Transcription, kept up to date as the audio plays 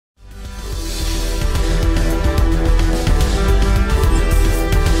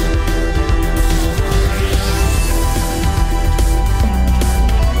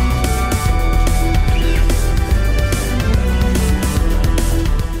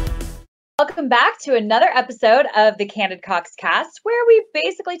welcome back to another episode of the Candid Cox Cast, where we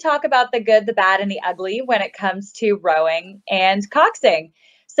basically talk about the good, the bad, and the ugly when it comes to rowing and coxing.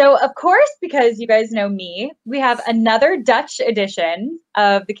 So, of course, because you guys know me, we have another Dutch edition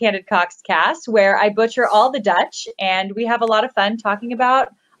of the Candid Cox Cast, where I butcher all the Dutch, and we have a lot of fun talking about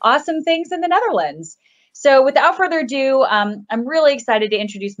awesome things in the Netherlands. So, without further ado, I'm really excited to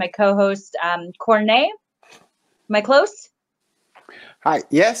introduce my co-host, Corné. Am I close? Hi.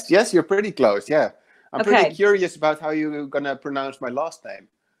 Yes, you're pretty close. Yeah. I'm Okay. pretty curious about how you're going to pronounce my last name,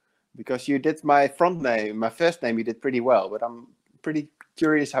 because you did my front name, my first name, you did pretty well, but I'm pretty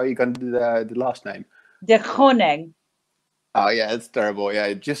curious how you're going to do the last name. De Groningen. Oh yeah, it's terrible.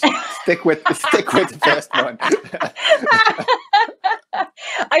 Yeah, just stick with the first one.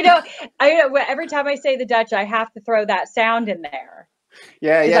 I know. Every time I say the Dutch, I have to throw that sound in there.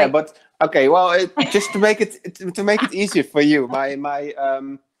 Yeah, but okay. Well, just to make it easier for you, my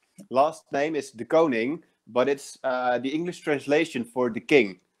last name is De Koning, but it's the English translation for the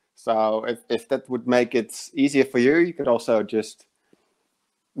king. So if that would make it easier for you, you could also just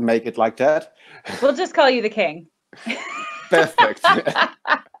make it like that. We'll just call you the king. Perfect.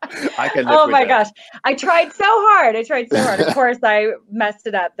 I can live oh with my that. gosh. I tried so hard. Of course, I messed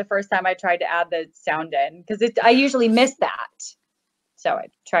it up the first time I tried to add the sound in, because I usually miss that. So I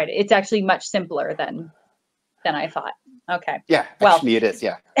tried it. It's actually much simpler than I thought. Okay. Yeah, actually it is.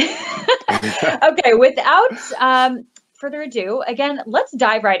 Yeah. Okay. Without further ado, again, let's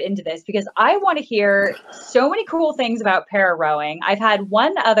dive right into this, because I want to hear so many cool things about para rowing. I've had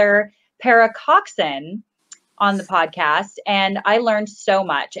one other para coxswain on the podcast, and I learned so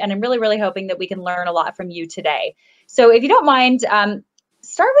much, and I'm really, really hoping that we can learn a lot from you today. So if you don't mind,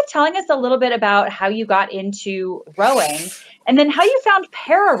 start with telling us a little bit about how you got into rowing, and then how you found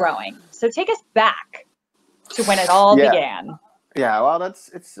para rowing. So take us back to when it all began. Yeah, well,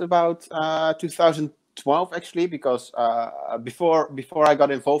 it's about 2012 actually, because before I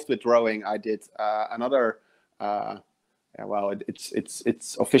got involved with rowing, I did another.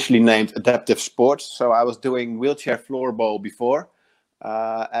 It's officially named adaptive sports. So I was doing wheelchair floorball before,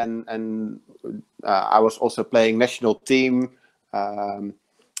 and I was also playing national team,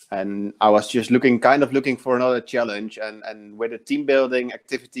 and I was just looking for another challenge. And with a team building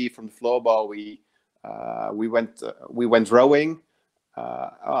activity from the floorball, we went rowing.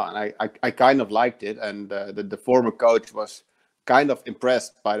 And I kind of liked it, and the former coach was kind of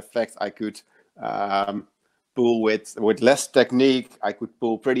impressed by the fact I could pull with less technique. I could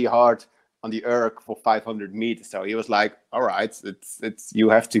pull pretty hard on the erg for 500 meters. So he was like, "All right, it's you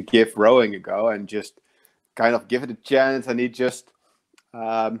have to give rowing a go and just kind of give it a chance." And he just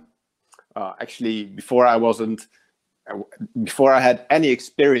actually before I had any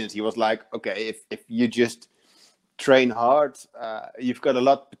experience, he was like, "Okay, if you just train hard, you've got a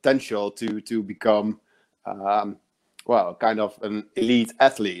lot of potential to become kind of an elite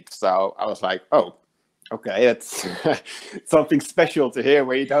athlete." So I was like, "Oh, okay, that's something special to hear,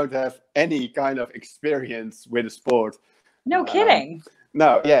 where you don't have any kind of experience with a sport." No kidding.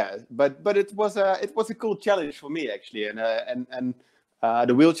 No, yeah, but it was a cool challenge for me actually, and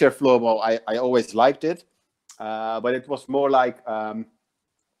the wheelchair floorball, I always liked it, but it was more like a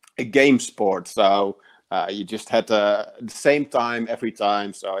game sport. So you just had the same time every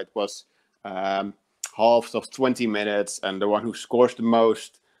time. So it was halves of 20 minutes, and the one who scores the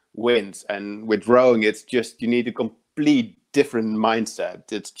most wins. And with rowing, it's just you need a complete different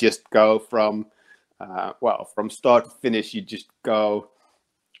mindset. It's just go from from start to finish. You just go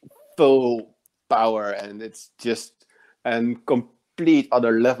full power, and it's just a complete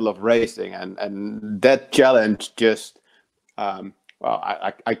other level of racing. And that challenge just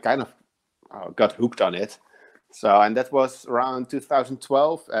I kind of got hooked on it. So, and that was around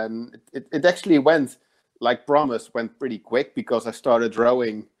 2012, and it actually went like promised, went pretty quick, because I started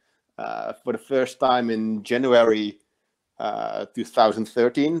rowing for the first time in January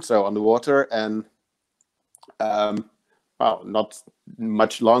 2013, so on the water. And not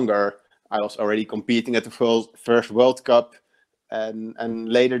much longer, I was already competing at the first World Cup, and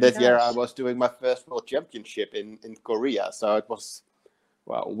later that year I was doing my first World Championship in Korea. So it was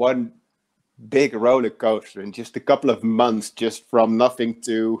one big roller coaster in just a couple of months, just from nothing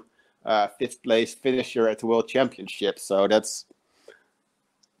to fifth place finisher at the World Championship. So that's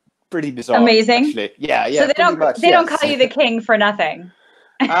pretty bizarre. Amazing. Actually. Yeah. So they don't call you the king for nothing.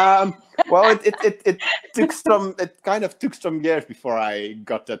 Well, it kind of took some years before I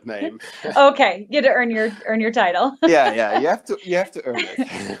got that name. Okay, you had to earn your title. Yeah, you have to earn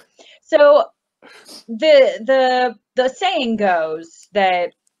it. So the saying goes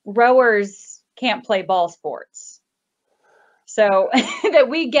that rowers can't play ball sports. So that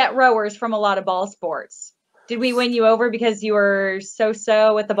we get rowers from a lot of ball sports. Did we win you over because you were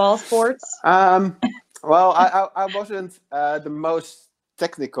so with the ball sports? Well, I wasn't the most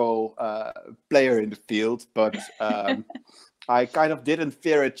technical player in the field, but I kind of didn't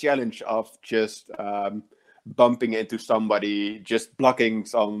fear a challenge of just bumping into somebody, just blocking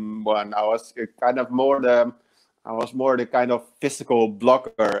someone. I was more the kind of physical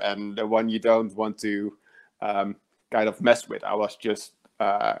blocker and the one you don't want to kind of mess with. I was just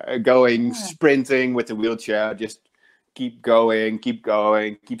going sprinting with the wheelchair, just keep going, keep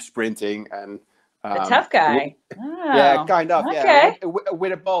sprinting, and a tough guy. Yeah, kind of. Okay. Yeah,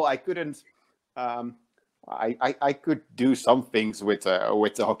 with a ball, I couldn't. I could do some things with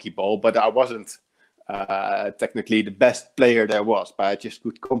the hockey ball, but I wasn't technically the best player there was. But I just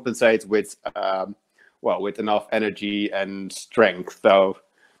could compensate with with enough energy and strength. So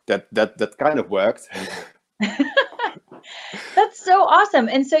that kind of worked. That's so awesome.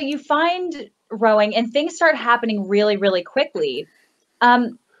 And so you find rowing and things start happening really, really quickly.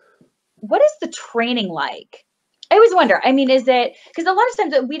 What is the training like? I always wonder, I mean, is it, because a lot of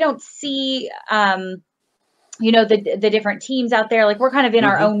times we don't see, the different teams out there, like we're kind of in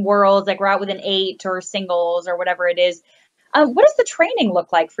our own worlds, like we're out with an 8 or singles or whatever it is. What does the training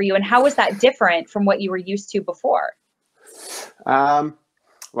look like for you, and how is that different from what you were used to before? Well,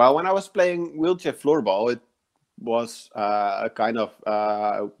 when I was playing wheelchair floorball, it was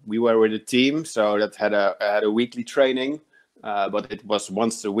we were with a team, so that had a weekly training, but it was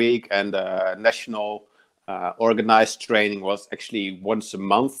once a week, and national organized training was actually once a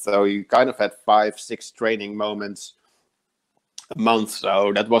month. So you kind of had 5-6 training moments a month,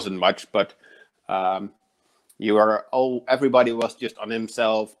 so that wasn't much, but everybody was just on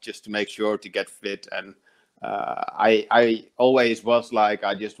himself just to make sure to get fit. And I always was like,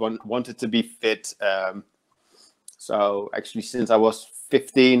 I just wanted to be fit. So actually, since I was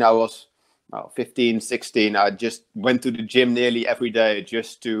 15, 16, I just went to the gym nearly every day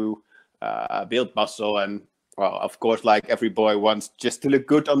just to build muscle. And well, of course, like every boy wants just to look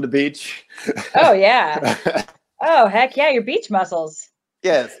good on the beach. Oh, yeah. Oh, heck yeah, your beach muscles.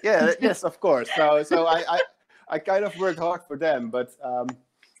 Yes, of course. So I kind of worked hard for them. But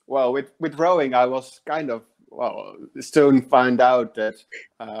with rowing, I was kind of, soon find out that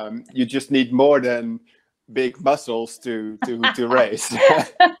you just need more than big muscles to race.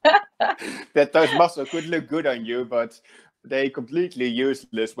 That those muscles could look good on you, but they completely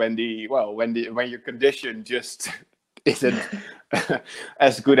useless when your condition just isn't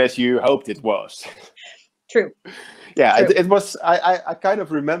as good as you hoped it was. True. Yeah, True. it was. I kind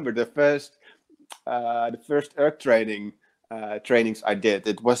of remember the first erg trainings I did.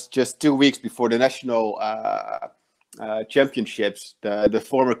 It was just 2 weeks before the national championships. The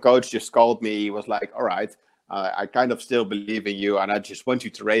former coach just called me. He was like, "All right, I kind of still believe in you, and I just want you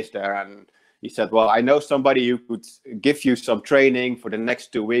to race there." And he said, "Well, I know somebody who could give you some training for the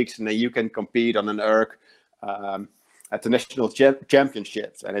next 2 weeks, and then you can compete on an erg at the national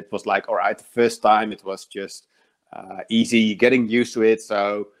championships." And it was like, all right, the first time it was just easy, getting used to it.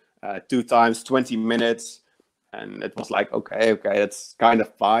 So 2 times 20 minutes, and it was like, okay, that's kind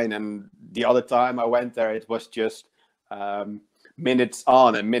of fine. And the other time I went there, it was just minutes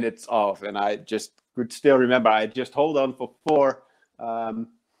on and minutes off, and I just could still remember I just hold on for 4. I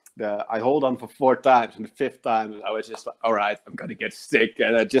hold on for 4 times, and the 5th time I was just like, all right, I'm gonna get sick,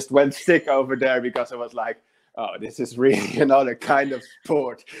 and I just went sick over there because I was like, oh, this is really another kind of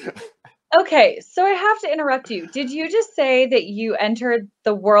sport. Okay, so I have to interrupt you. Did you just say that you entered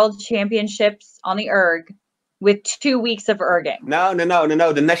the World Championships on the erg with 2 weeks of erging? No,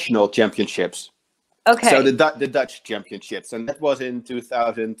 the national championships. Okay. So the Dutch championships, and that was in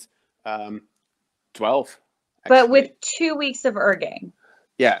 2012. But with 2 weeks of erging.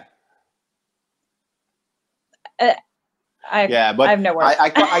 Yeah. I have no words.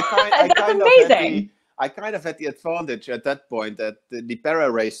 That's amazing. I kind of had the advantage at that point that the para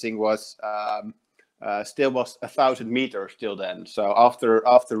racing was still was 1,000 meters till then. So after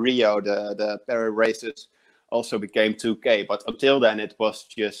Rio, the para races also became 2K, but until then it was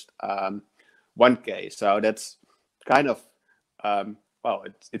just 1K. So that's kind of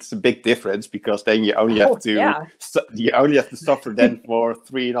it's a big difference, because then you only have to suffer then for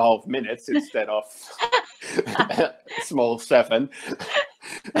 3.5 minutes instead of small 7.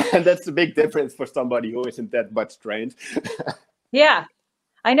 And that's a big difference for somebody who isn't that much trained. Yeah,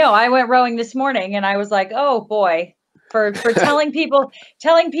 I know. I went rowing this morning, and I was like, oh boy, for telling people,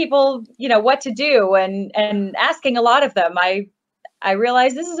 what to do, and asking a lot of them. I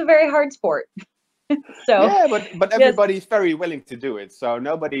realized this is a very hard sport. So yeah, but everybody's very willing to do it. So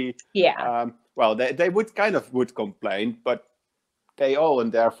nobody. Yeah. They would complain, but they all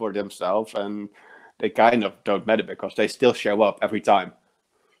in there for themselves, and they kind of don't matter because they still show up every time.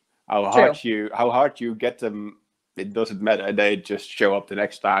 True. How hard you get them, it doesn't matter. They just show up the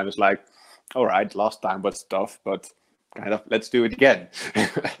next time. It's like, all right, last time was tough, but kind of let's do it again.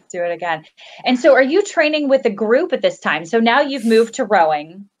 Do it again. And so are you training with a group at this time? So now you've moved to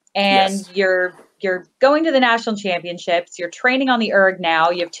rowing and Yes. you're going to the national championships. You're training on the erg now.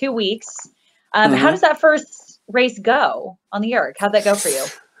 You have 2 weeks. How does that first race go on the erg? How'd that go for you?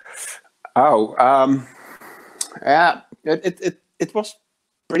 Oh, yeah, it was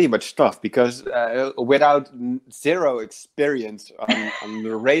pretty much tough because without zero experience on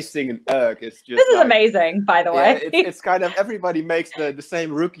the racing and erg, it's just This is amazing, by the way. it's kind of everybody makes the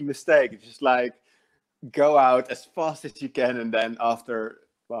same rookie mistake. It's just like go out as fast as you can, and then after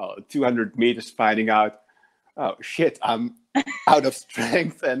 200 meters, finding out, oh shit, I'm out of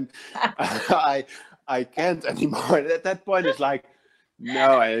strength and I can't anymore. And at that point, it's like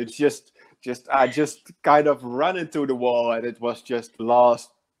no, it's just I just kind of run into the wall, and it was just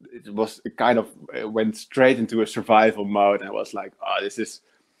lost. It was kind of went straight into a survival mode. And I was like, oh, this is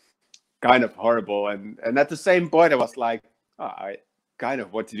kind of horrible. And at the same point, I was like, oh, I kind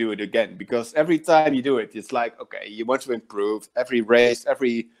of want to do it again, because every time you do it, it's like, okay, you want to improve. Every race,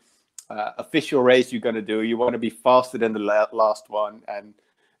 every official race you're going to do, you want to be faster than the last one. And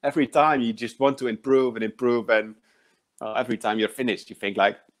every time you just want to improve and improve. And every time you're finished, you think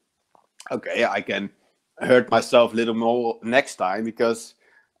like, okay, I can hurt myself a little more next time, because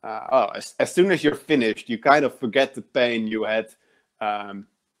as soon as you're finished, you kind of forget the pain you had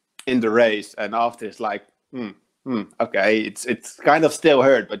in the race, and after it's like, okay, it's kind of still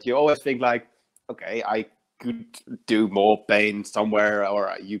hurt, but you always think like, okay, I could do more pain somewhere,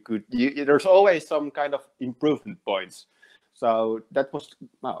 or there's always some kind of improvement points. So that was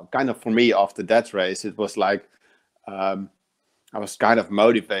kind of for me after that race. It was like I was kind of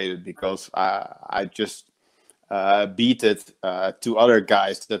motivated because I just beated 2 other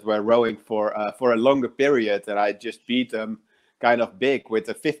guys that were rowing for a longer period, and I just beat them kind of big with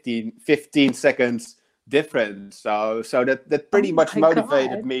a 15 seconds difference. So that pretty much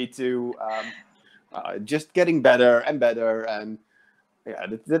motivated me to just getting better and better, and yeah,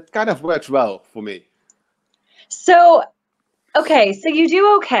 that kind of works well for me. So, okay, so you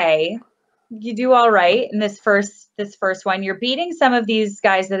do okay. You do all right in this first one. You're beating some of these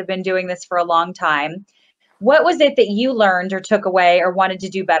guys that have been doing this for a long time. What was it that you learned or took away or wanted to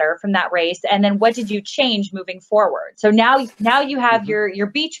do better from that race? And then what did you change moving forward? So now you have your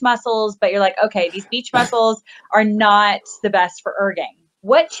beach muscles, but you're like, okay, these beach muscles are not the best for erging.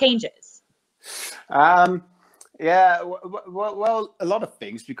 What changes? Yeah, well, a lot of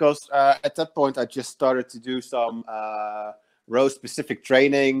things, because at that point I just started to do some row specific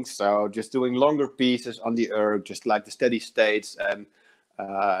training, so just doing longer pieces on the erg, just like the steady states, and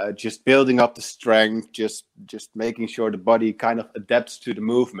just building up the strength, just making sure the body kind of adapts to the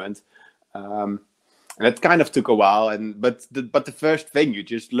movement, and it kind of took a while. But the first thing you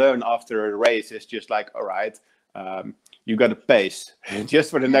just learn after a race is just like, all right, you got to pace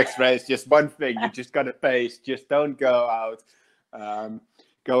just for the next race. Just one thing, you just got to pace. Just don't go out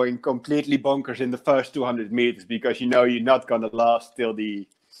going completely bonkers in the first 200 meters, because you know you're not gonna last till the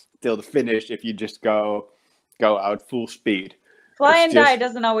finish if you just go out full speed. Fly and die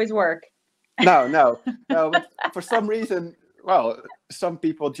doesn't always work. No. But for some reason, some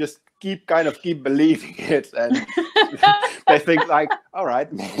people just keep believing it, and they think like, all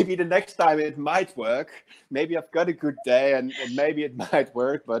right, maybe the next time it might work. Maybe I've got a good day, and maybe it might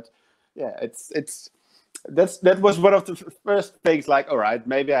work. But yeah, that was one of the first things. Like, all right,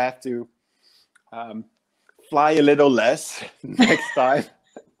 maybe I have to fly a little less next time.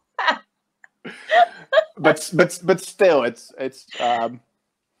 but still, it's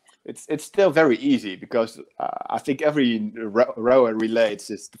still very easy, because I think every rower relates.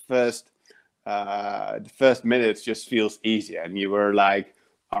 It's the first minutes just feels easy, and you were like,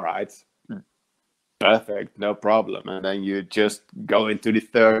 all right, perfect, no problem. And then you just go into the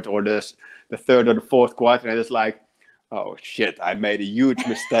third or the fourth quarter, and it's like, oh shit, I made a huge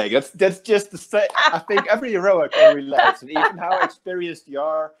mistake. That's just the same. I think every rower can relate, and even how experienced you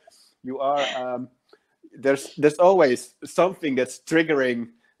are, there's always something that's triggering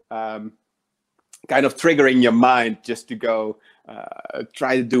your mind just to go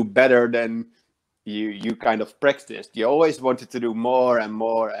try to do better than you kind of practiced. You always wanted to do more and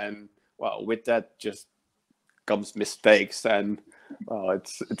more, and with that just comes mistakes, and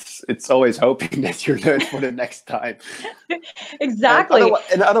it's always hoping that you learn for the next time. Exactly.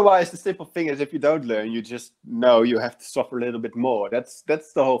 And otherwise, the simple thing is, if you don't learn, you just know you have to suffer a little bit more. That's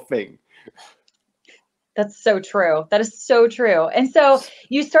the whole thing. That's so true. That is so true. And so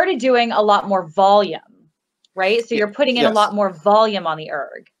you started doing a lot more volume, right? So Yeah, you're putting in a lot yes. more volume on the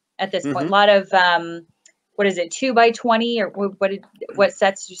erg at this point. A Hmm. lot of what is it, 2 by 20, or what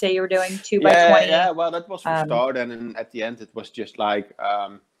sets did you say you were doing? Two by Yeah, yeah. twenty. Well, that was for Um, start, and then at the end it was just like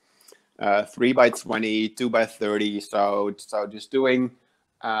 3 by 20, 2 by 30. So just doing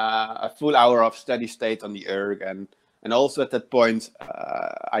a full hour of steady state on the erg, and also at that point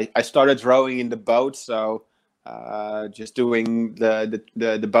I started rowing in the boat, so just doing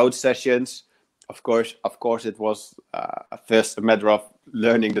the boat sessions. Of course, it was first a matter of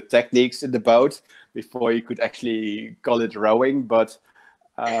learning the techniques in the boat before you could actually call it rowing, but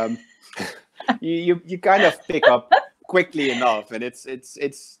um, you kind of pick up quickly enough, and it's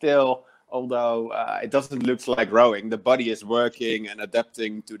still, although it doesn't look like rowing, the body is working and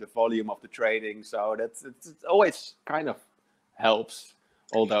adapting to the volume of the training, so it's always kind of helps,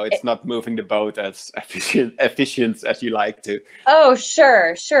 although it's not moving the boat as efficient as you like to. oh,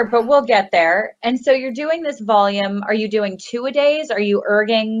 sure, sure, but we'll get there. And so you're doing this volume. Are you doing 2 a days? Are you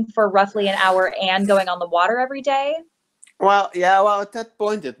erging for roughly an hour and going on the water every day? Well, yeah, well, at that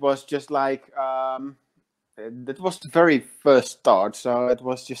point it was just like that was the very first start, so it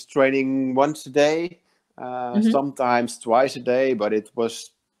was just training once a day, Hmm. sometimes twice a day, but it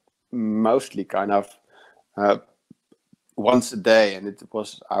was mostly kind of uh, once a day, and it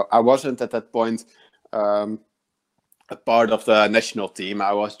was I wasn't at that point um, a part of the national team.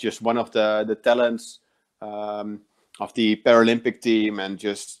 I was just one of the talents um, of the Paralympic team, and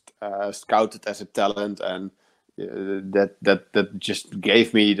just scouted as a talent, and that just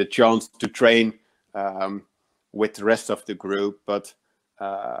gave me the chance to train um, with the rest of the group. But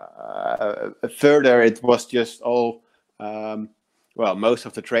further, it was just all. Well, most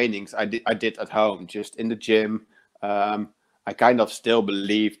of the trainings I did at home, just in the gym. I kind of still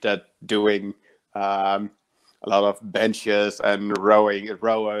believe that doing a lot of benches and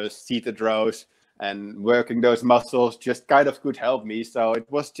rowers, seated rows, and working those muscles just kind of could help me. So it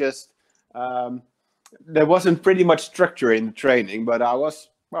was just um, there wasn't pretty much structure in the training, but I was,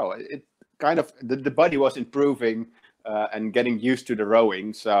 well, it kind of the body was improving and getting used to the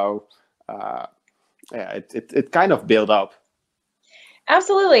rowing. So uh, yeah, it kind of built up.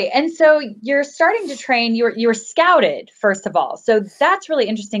 Absolutely. And so you're starting to train, you were scouted, first of all. So that's really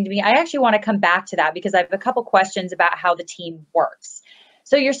interesting to me. I actually want to come back to that because I have a couple questions about how the team works.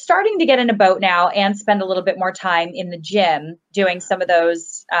 So you're starting to get in a boat now and spend a little bit more time in the gym doing some of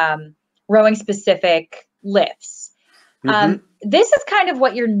those rowing specific lifts. Hmm. This is kind of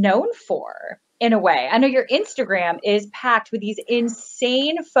what you're known for in a way. I know your Instagram is packed with these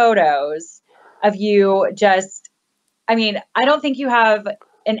insane photos of you just, I mean, I don't think you have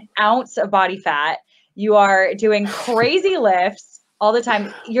an ounce of body fat. You are doing crazy lifts all the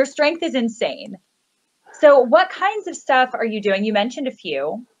time. Your strength is insane. So, what kinds of stuff are you doing? You mentioned a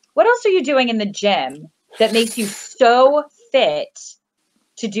few. What else are you doing in the gym that makes you so fit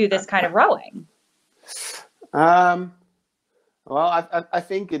to do this kind of rowing? Um, well, I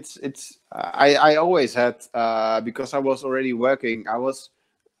think I always had because I was already working. I was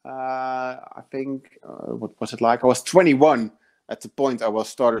I think what was it like? I was 21 at the point I was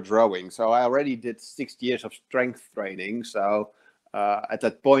started rowing, so I already did 6 years of strength training. So at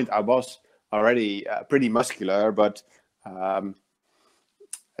that point I was already pretty muscular, but um,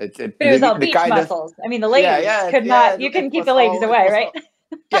 But it was all the beach kind of, muscles. I mean, the yeah, ladies yeah, could yeah, not, you it couldn't keep was the ladies all, away, right?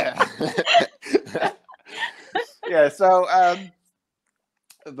 yeah. Yeah, so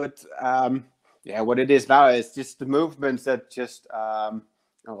but yeah, what it is now is just the movements that just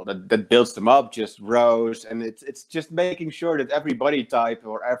that builds them up, just rows, and it's just making sure that every body type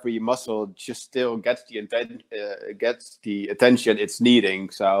or every muscle just still gets the attention it's needing.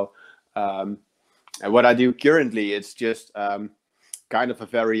 So um, and what I do currently, it's just kind of a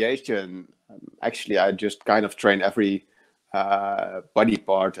variation. Actually, I just kind of train every body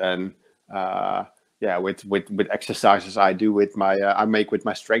part, and yeah, with exercises I do with my I make with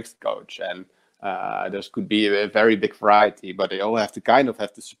my strength coach, and those could be a very big variety, but they all have to kind of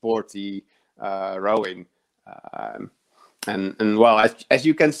have to support the rowing. Um, and well, as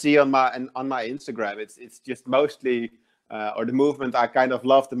you can see on my Instagram, it's just mostly or the movement I kind of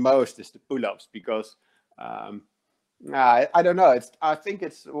love the most is the pull-ups, because um, I don't know. I think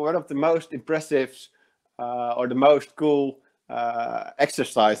it's one of the most impressive or the most cool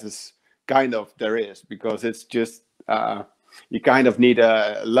exercises kind of there is, because it's just you kind of need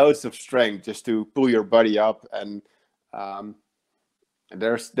loads of strength just to pull your body up, and um,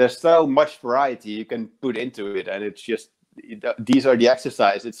 there's so much variety you can put into it, and it's just these are the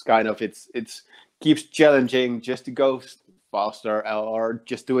exercises. It's kind of it's keeps challenging just to go faster, or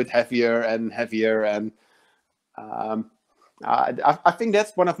just do it heavier and heavier. And I think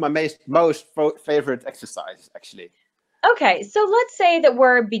that's one of my most favorite exercises, actually. Okay, so let's say that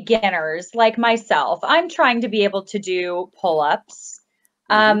we're beginners like myself. I'm trying to be able to do pull-ups.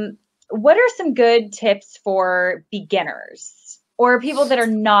 Mm-hmm. What are some good tips for beginners or people that are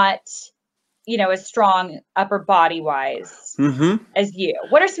not, as strong upper body wise Mm-hmm. as you?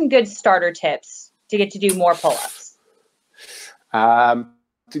 What are some good starter tips to get to do more pull-ups?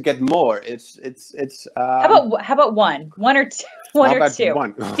 To get more, it's How about one or two? One how or about two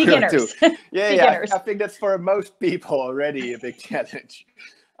one or two? beginners. Yeah. Beginners. I think that's for most people already a big challenge.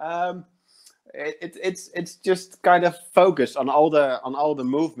 Um, it's just kind of focus on all the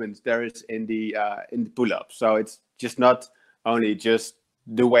movements there is in the pull-up. So it's just not only just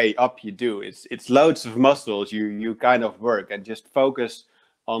the way up you do. It's loads of muscles you kind of work, and just focus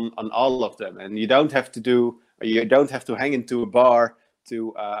on all of them. And you don't have to hang into a bar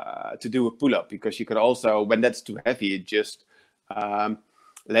to do a pull-up, because you can also, when that's too heavy, just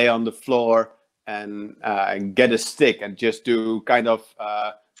lay on the floor and get a stick and just do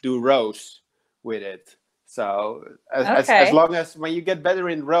do rows with it. So as long as, when you get better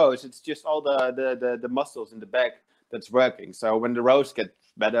in rows, it's just all the muscles in the back that's working. So when the rows get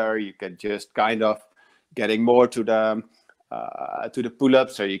better, you can just kind of getting more to the pull-up.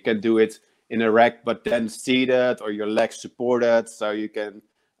 So you can do it in a rack, but then seated, or your legs supported, so you can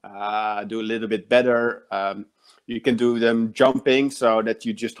do a little bit better. You can do them jumping, so that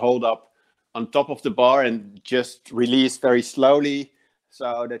you just hold up on top of the bar and just release very slowly,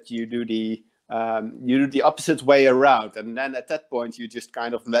 so that you do the opposite way around. And then at that point, you just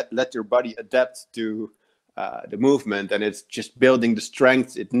kind of let your body adapt to the movement, and it's just building the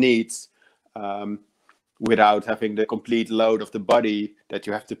strength it needs, without having the complete load of the body that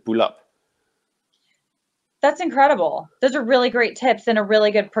you have to pull up. That's incredible. Those are really great tips and a really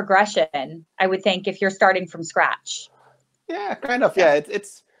good progression, I would think, if you're starting from scratch. Yeah, kind of. Yeah,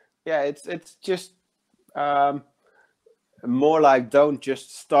 it's just more like, don't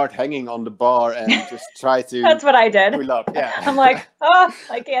just start hanging on the bar and just try to. That's what I did. Pull up. Yeah. I'm like, oh,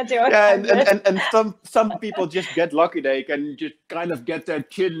 I can't do it. Yeah, and some people just get lucky. They can just kind of get their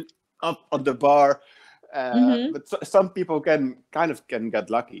chin up on the bar. But some people can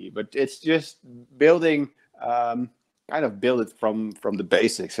get lucky. But it's just building. Kind of build it from the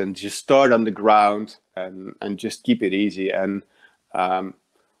basics, and just start on the ground, and just keep it easy. And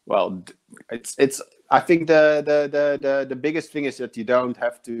well, it's I think the biggest thing is that you don't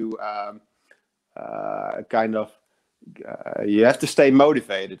have to you have to stay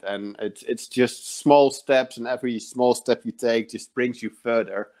motivated, and it's just small steps, and every small step you take just brings you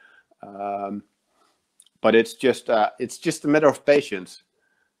further. But it's just a matter of patience.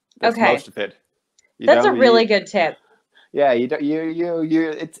 That's most of it. That's a really good tip. Yeah, I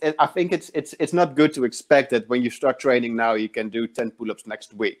think it's not good to expect that when you start training now, you can do 10 pull-ups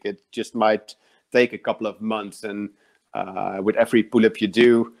next week. It just might take a couple of months, and with every pull-up you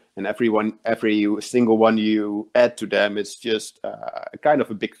do, and every single one you add to them, it's just kind of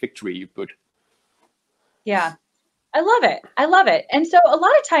a big victory you put. Yeah, I love it. And so a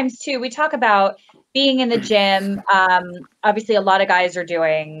lot of times too, we talk about being in the gym. Obviously, a lot of guys are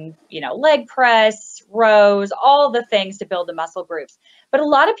doing, leg press, rows, all the things to build the muscle groups. But a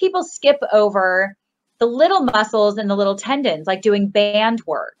lot of people skip over the little muscles and the little tendons, like doing band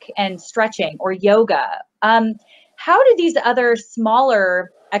work and stretching or yoga. How do these other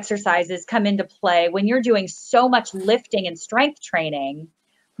smaller exercises come into play when you're doing so much lifting and strength training?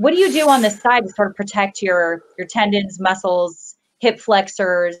 What do you do on the side to sort of protect your tendons, muscles, hip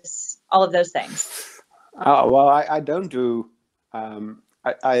flexors, all of those things? Oh, well, I don't do.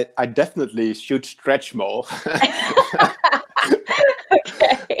 I definitely should stretch more.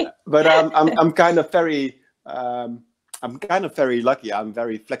 Okay. But I'm kind of very lucky. I'm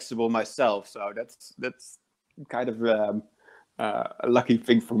very flexible myself, so that's kind of a lucky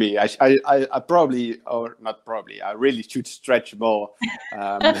thing for me. I probably, or not probably, I really should stretch more.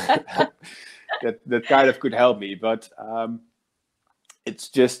 That kind of could help me, but it's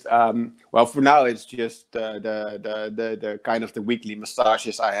just well, for now it's just the kind of the weekly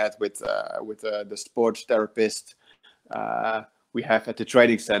massages I had with the sports therapist we have at the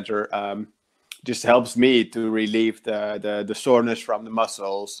training center. Just helps me to relieve the soreness from the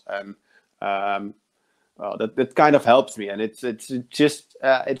muscles, and well, that kind of helps me. And it's just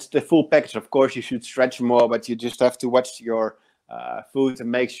it's the full package. Of course, you should stretch more, but you just have to watch your food and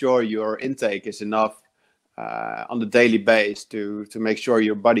make sure your intake is enough on the daily basis to make sure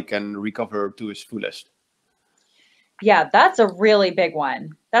your body can recover to its fullest. Yeah, that's a really big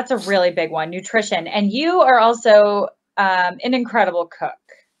one. Nutrition. And you are also an incredible cook.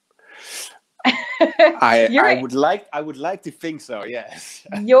 I would like to think so, yes.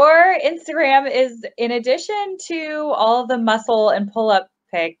 Your Instagram is, in addition to all the muscle and pull-up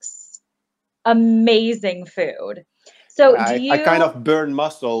pics, amazing food. So I kind of burn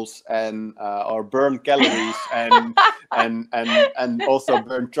muscles and or burn calories and also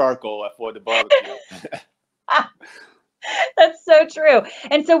burn charcoal for the barbecue. That's so true.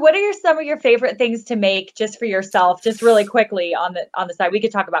 And so what are some of your favorite things to make just for yourself, just really quickly on the side? We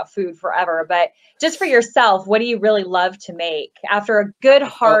could talk about food forever, but just for yourself, what do you really love to make after a good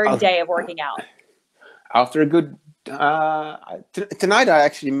hard day of working out? After a good tonight I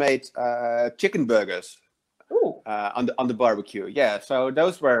actually made chicken burgers on the barbecue. Yeah, so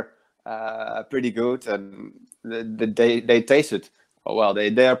those were pretty good, and they tasted well.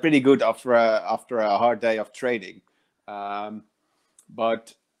 They are pretty good after a hard day of training.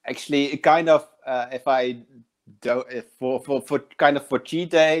 But actually, it kind of if I do if for cheat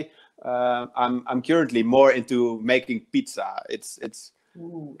day, I'm currently more into making pizza. It's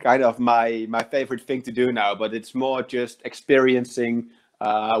kind of my favorite thing to do now, but it's more just experiencing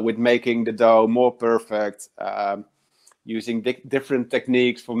with making the dough more perfect, using different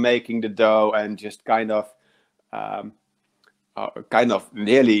techniques for making the dough, and just kind of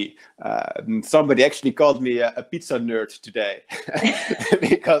nearly somebody actually called me a pizza nerd today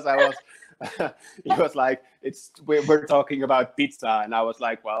because I was he was like, we're talking about pizza, and I was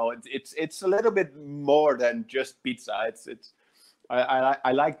like, well, it's a little bit more than just pizza.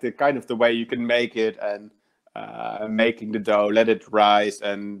 I like the kind of the way you can make it, and making the dough, let it rise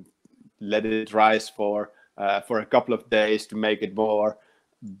for a couple of days to make it more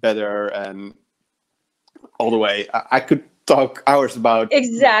better, and all the way. I could talk hours about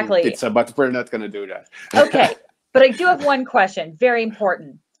exactly pizza, but we're not going to do that. Okay, but I do have one question, very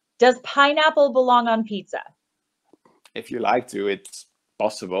important. Does pineapple belong on pizza? If you like to, it's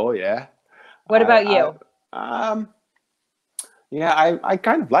possible, yeah. What about you? Yeah, I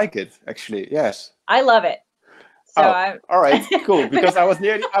kind of like it, actually. Yes, I love it. So all right, cool. Because I was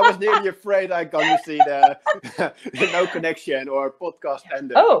nearly afraid I'm going to see the no connection or podcast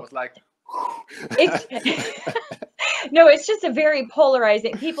ended. I was like, no, it's just a very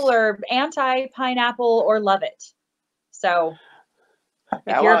polarizing. People are anti-pineapple or love it. So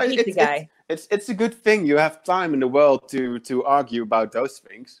if you're a pizza guy, it's a good thing you have time in the world to argue about those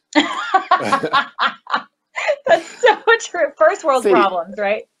things. That's so true. First world problems,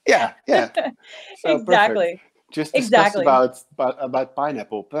 right? Yeah. So exactly. Perfect. Just discuss about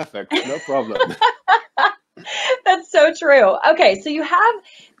pineapple. Perfect. No problem. That's so true. Okay, so you have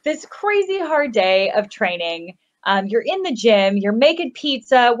this crazy hard day of training. You're in the gym. You're making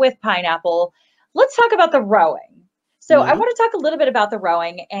pizza with pineapple. Let's talk about the rowing. So I want to talk a little bit about the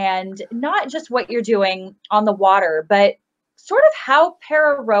rowing, and not just what you're doing on the water, but sort of how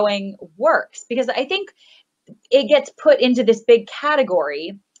para rowing works, because I think it gets put into this big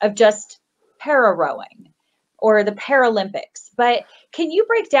category of just para rowing or the Paralympics. But can you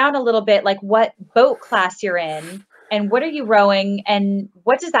break down a little bit, like what boat class you're in and what are you rowing and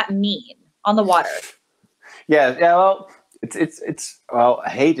what does that mean on the water? Yeah. Well, it's well,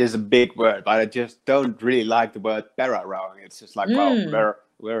 hate is a big word, but I just don't really like the word para rowing. It's just like, well,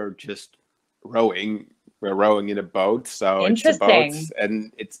 we're just rowing. We're rowing in a boat, so it's a boat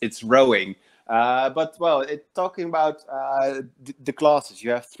and it's rowing. But well, talking about the classes,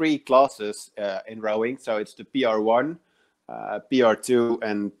 you have 3 classes in rowing. So it's the PR1, PR2,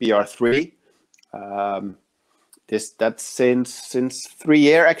 and PR3. That's since 3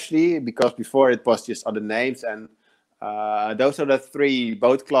 years actually, because before it was just other names, and those are the 3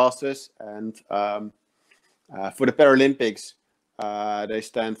 boat classes. And for the Paralympics, they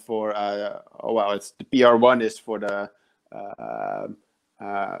stand for it's the PR1 is for the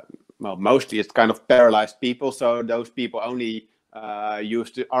well, mostly it's kind of paralyzed people. So those people only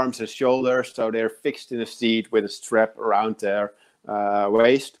use the arms and shoulders. So they're fixed in a seat with a strap around their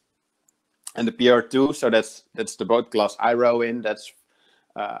waist. And the PR2, so that's the boat class I row in. That's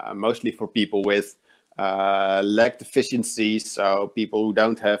mostly for people with leg deficiencies. So people who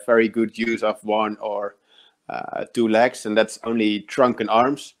don't have very good use of 1 or 2 legs. And that's only trunk and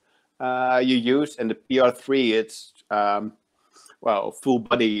arms you use. And the PR3, it's well, full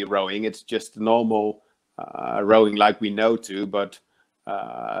body rowing. It's just normal rowing like we know to, but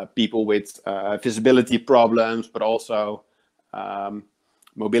people with visibility problems, but also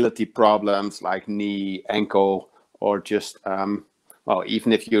mobility problems like knee, ankle, or just, well,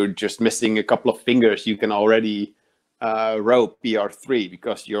 even if you're just missing a couple of fingers, you can already row PR3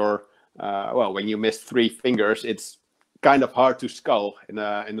 because you're, well, when you miss 3 fingers, it's kind of hard to scull in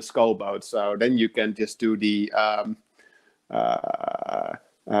a scull boat. So then you can just do the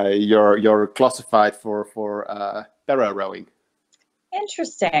you're classified for para rowing.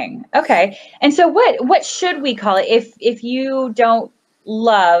 Interesting. Okay. And so what should we call it if you don't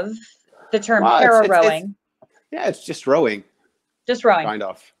love the term Well, para rowing? Yeah, it's just rowing. Just rowing. Kind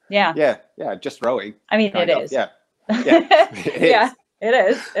of. Yeah. Yeah, just rowing. I mean, it is. Yeah. Yeah, it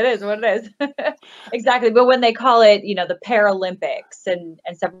is. It is what it is. Exactly. But when they call it, the Paralympics and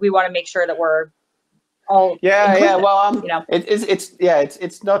stuff, we want to make sure that we're all inclusive, Well,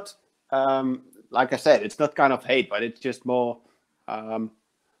 it's not like I said, it's not kind of hate, but it's just more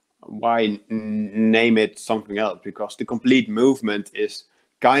why name it something else, because the complete movement is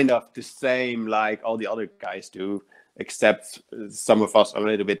kind of the same like all the other guys do, except some of us are a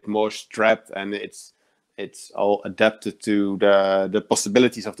little bit more strapped, and it's all adapted to the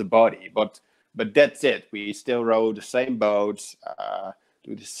possibilities of the body. But that's it. We still row the same boats,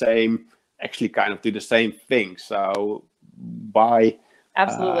 do the same thing. So why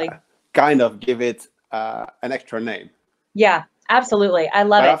absolutely kind of give it an extra name? Yeah, absolutely. I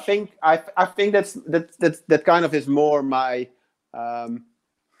love it. I think that kind of is more my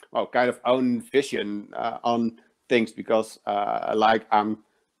kind of own vision on things, because like I'm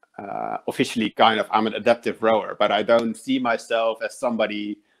officially I'm an adaptive rower, but I don't see myself as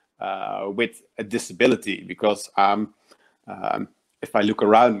somebody with a disability, because if I look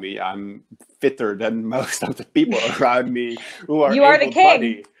around me, I'm fitter than most of the people around me who are you are the king.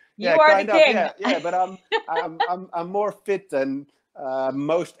 Body. You are the king. Yeah, but I'm more fit than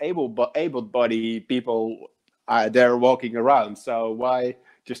most able-bodied people they're walking around. So why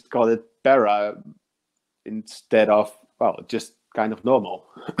just call it para instead of just kind of normal?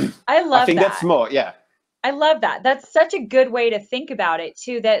 I love. I think that's more. Yeah. I love that. That's such a good way to think about it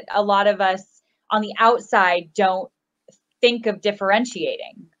too. That a lot of us on the outside don't think of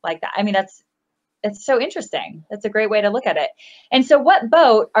differentiating like that. I mean, it's so interesting. That's a great way to look at it. And so what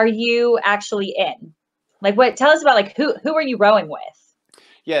boat are you actually in? Like tell us about like who are you rowing with?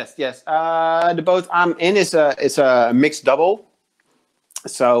 Yes. The boat I'm in is a mixed double.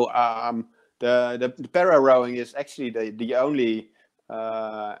 So the para rowing is actually the only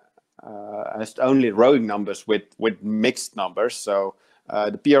has only rowing numbers with mixed numbers. So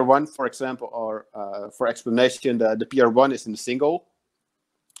the PR1, for example, or for explanation, the PR1 is in the single.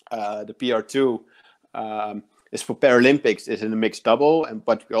 The PR2 is for Paralympics, is in a mixed double,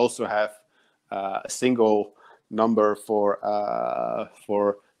 but we also have a single number for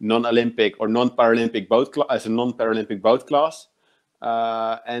non-Olympic or non-Paralympic boat as a non-Paralympic boat class,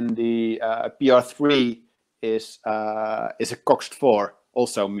 and the PR3 is a Coxed 4,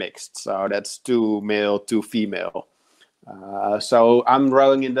 also mixed. So that's 2 male, 2 female. So I'm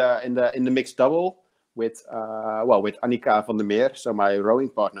rowing in the mixed double with Annika van der Meer, so my rowing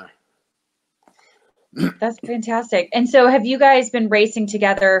partner. That's fantastic. And so have you guys been racing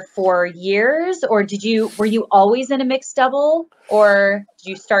together for years, or were you always in a mixed double, or did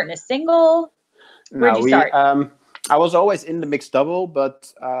you start in a single? Where'd you start? I was always in the mixed double,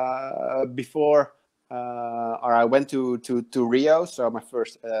 but before I went to Rio, so my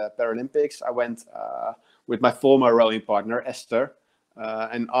first Paralympics, I went with my former rowing partner, Esther.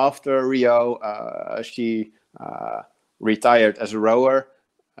 And after Rio, she retired as a rower.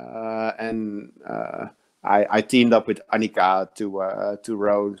 And I teamed up with Annika to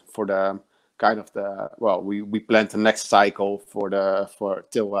row for the kind of we planned the next cycle for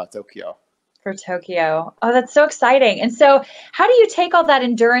Tokyo. For Tokyo. Oh, that's so exciting. And so how do you take all that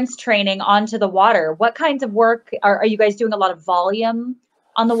endurance training onto the water? What kinds of work are you guys doing? A lot of volume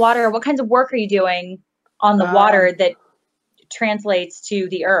on the water? What kinds of work are you doing on the water that translates to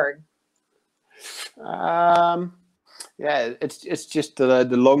the erg? Yeah, it's just the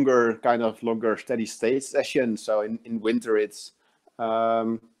longer steady state session. So in winter it's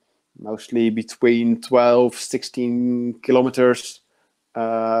mostly between 12-16 kilometers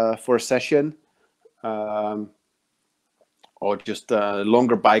for a session, or just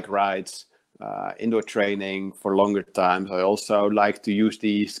longer bike rides, indoor training for longer times. I also like to use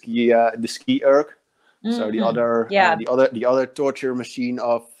the ski erg. Mm-hmm. So the other torture machine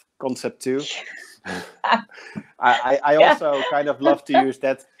of Concept 2. I also kind of love to use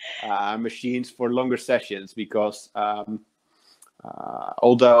that machines for longer sessions, because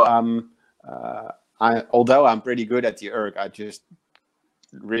although I'm pretty good at the erg, I just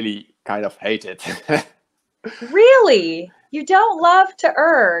really kind of hate it. Really? You don't love to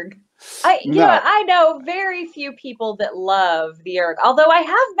erg? I know very few people that love the erg, although I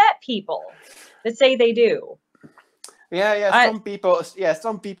have met people that say they do. Some people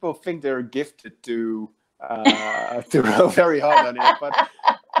think they're gifted to row very hard on it, but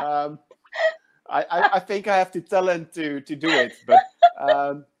I think I have the talent to do it, but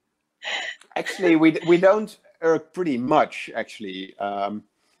actually we don't erg pretty much actually.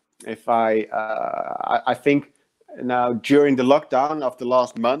 If I think now during the lockdown of the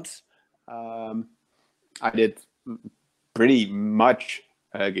last month, I did pretty much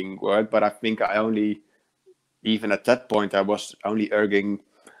erging work, but I think I only, even at that point, I was only erging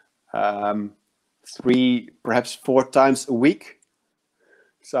 3, perhaps 4 times a week.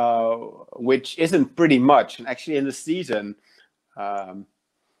 So, which isn't pretty much. And actually, in the season, every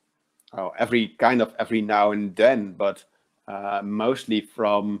now and then, but mostly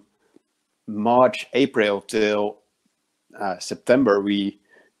from March, April till September, we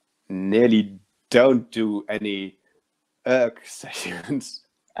nearly don't do any erg sessions.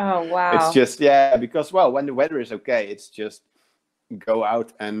 Oh wow! It's just because when the weather is okay, it's just go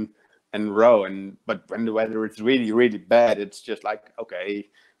out and row, but when the weather is really really bad, it's just like okay,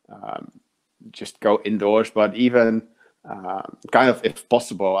 just go indoors. But even kind of if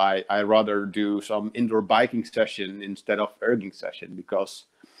possible, I rather do some indoor biking session instead of erging session because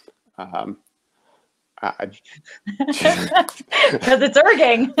because it's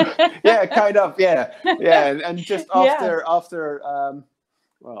erging. Yeah, kind of, and just after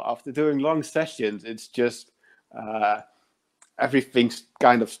doing long sessions, it's just everything's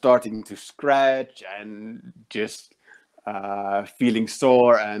kind of starting to scratch and just feeling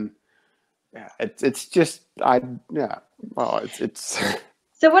sore, and it's just it's.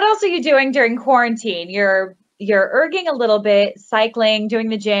 So what else are you doing during quarantine? You're erging a little bit, cycling, doing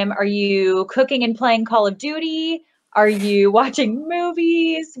the gym. Are you cooking and playing Call of Duty? Are you watching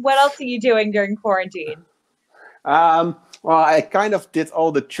movies? What else are you doing during quarantine? Well, I kind of did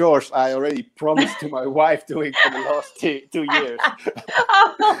all the chores I already promised to my wife doing for the last 2 years.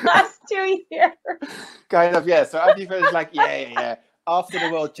 Oh, the last 2 years. Kind of, yeah. So I've was like, yeah. After the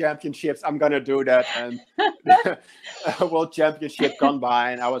World Championships, I'm gonna do that, and World Championship gone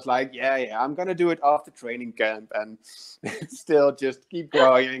by, and I was like, yeah, I'm gonna do it after training camp, and still just keep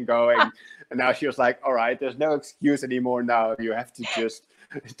going and going. And now she was like, all right, there's no excuse anymore. Now you have to just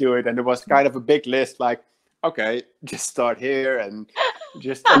do it. And it was kind of a big list, like, okay, just start here, and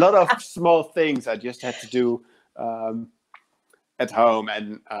just a lot of small things I just had to do at home,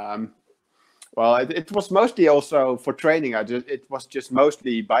 and. Well, it was mostly also for training. It was just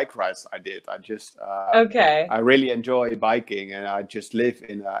mostly bike rides I did. I just okay. I really enjoy biking, and I just live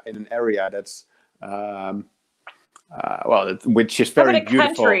in an area that's which is very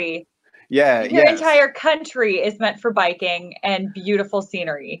beautiful. Country. Yeah, your entire country is meant for biking and beautiful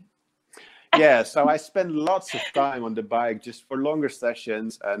scenery. Yeah, so I spend lots of time on the bike just for longer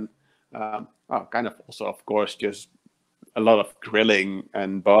sessions, and kind of also, of course, just a lot of grilling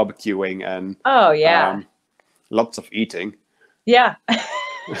and barbecuing and lots of eating. Yeah.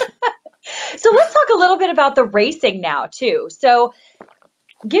 So let's talk a little bit about the racing now too. So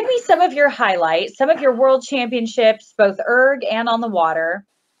give me some of your highlights, some of your world championships, both erg and on the water,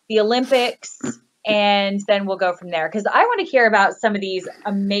 the Olympics, and then we'll go from there. Because I want to hear about some of these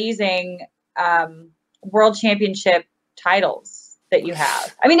amazing world championship titles that you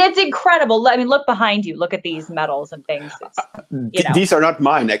have. I mean, it's incredible. I mean, look behind you. Look at these medals and things. These are not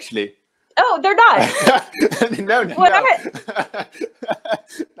mine, actually. Oh, they're not. No.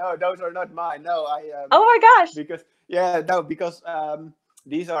 No, those are not mine. No, oh my gosh. Because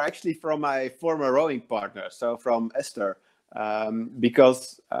these are actually from my former rowing partner. So from Esther.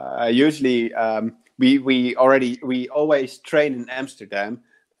 Because usually we always train in Amsterdam.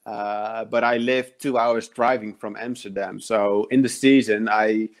 But I live 2 hours driving from Amsterdam. So in the season,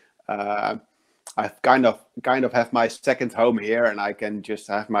 I kind of have my second home here, and I can just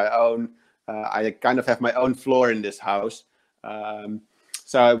have my own. I kind of have my own floor in this house.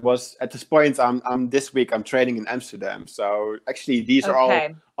 So I was at this point. This week I'm training in Amsterdam. So actually, these are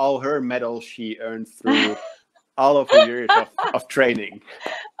all her medals she earned through all of the years of training.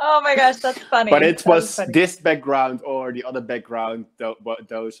 Oh my gosh, that's funny. But it was this background or the other background.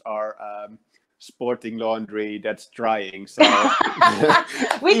 Those are sporting laundry that's drying. So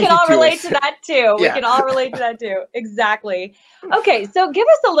we can all relate to that too. We can all relate to that too. Exactly. Okay, so give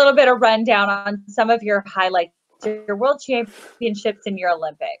us a little bit of rundown on some of your highlights, your world championships and your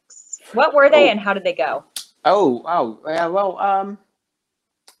Olympics. What were they and how did they go? Yeah. Well,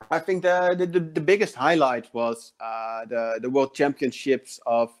 I think the biggest highlight was the World Championships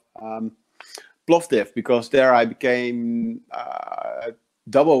of Plovdiv, because there I became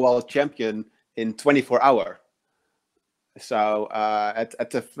double world champion in 24 hours. So at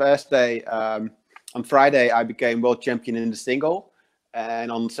the first day, on Friday, I became world champion in the single,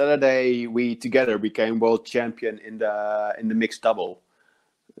 and on Saturday we together became world champion in the mixed double.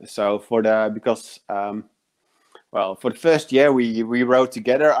 So for the first year we rode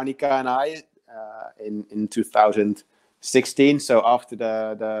together, Annika and I, in 2016. So after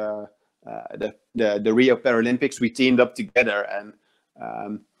the Rio Paralympics, we teamed up together, and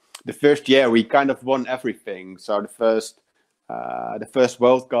the first year we kind of won everything. So the first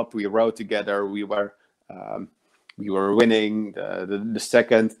World Cup we rode together. We were winning. The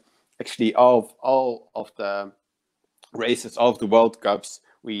second, actually all of the races of the World Cups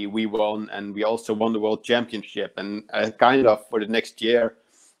we won, and we also won the World Championship. And kind of for the next year,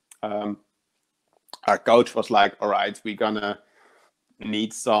 our coach was like, all right, we're gonna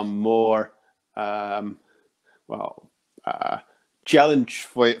need some more challenge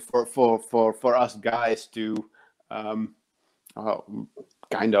for us guys to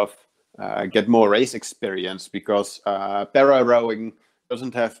get more race experience, because para rowing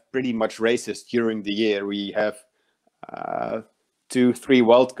doesn't have pretty much races during the year. We have 2-3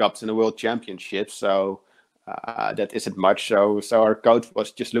 World Cups and a World Championship, so that isn't much. So our coach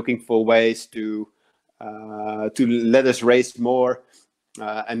was just looking for ways to let us race more,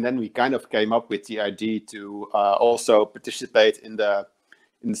 and then we kind of came up with the idea to also participate in the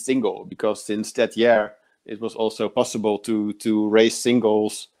single, because since that year it was also possible to race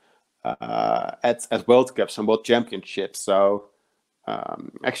singles at World Cups and World Championships. So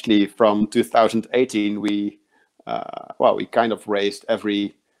actually from 2018 we kind of raced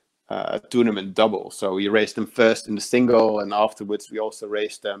every tournament double. So we raced them first in the single, and afterwards we also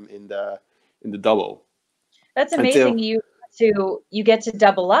raced them in the double. That's amazing. You get to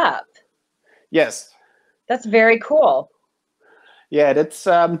double up. Yes. That's very cool. Yeah, that's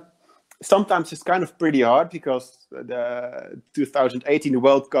sometimes it's kind of pretty hard, because the 2018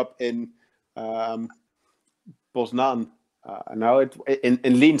 World Cup in Poznan,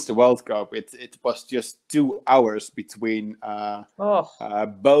 in Linz, the World Cup, it was just 2 hours between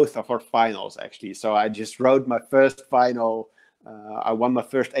both of our finals, actually. So I just rode my first final. I won my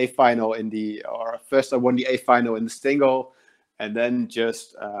first A final I won the A final in the single, and then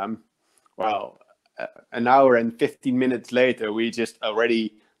just an hour and 15 minutes later, we just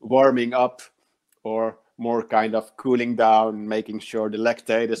already warming up, or more kind of cooling down, making sure the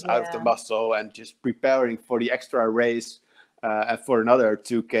lactate is out of the muscle, and just preparing for the extra race for another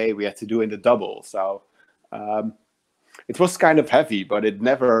 2K we had to do in the double. So it was kind of heavy, but it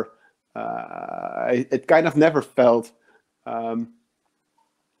never, it kind of never felt,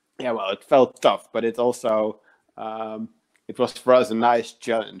 it felt tough, but it also, it was for us a nice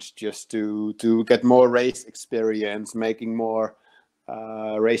challenge just to get more race experience, making more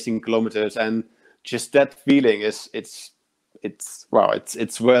racing kilometers, and just that feeling it's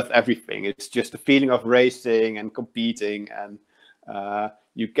worth everything. It's just the feeling of racing and competing, and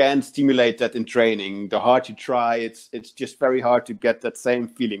you can stimulate that in training. The harder you try, it's just very hard to get that same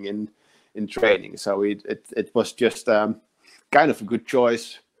feeling in training. So it was just kind of a good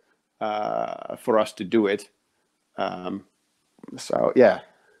choice for us to do it. So yeah,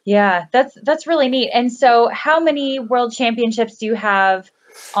 that's really neat. And so how many world championships do you have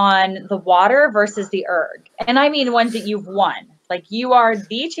on the water versus the erg? And I mean ones that you've won, like you are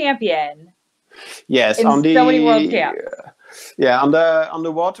the champion. Yes, in on so many world champs. On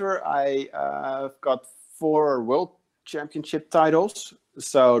the water, I got 4 world championship titles.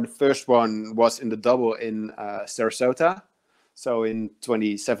 So the first one was in the double in Sarasota, so in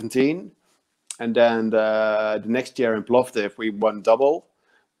 2017. And then the next year in Plovdiv, we won double.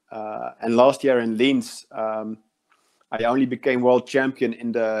 And last year in Linz, I only became world champion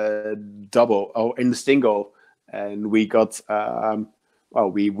in the double, in the single. And we got,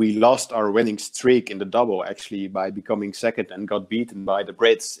 we lost our winning streak in the double, actually, by becoming second, and got beaten by the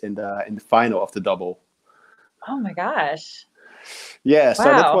Brits in the final of the double. Oh my gosh. Yeah, wow. So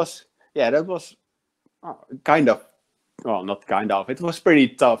that was kind of, well, not kind of, it was pretty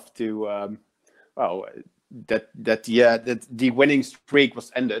tough to, that the winning streak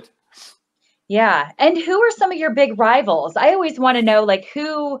was ended. Yeah. And who are some of your big rivals? I always want to know, like,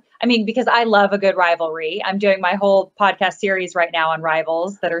 because I love a good rivalry. I'm doing my whole podcast series right now on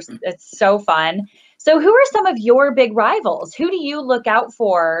rivals it's so fun. So who are some of your big rivals? Who do you look out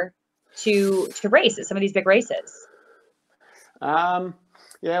for to race at some of these big races?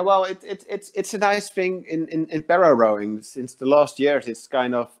 Yeah, well, it's a nice thing in para rowing. Since the last years, it's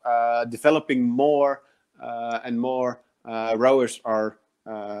kind of developing more and more rowers are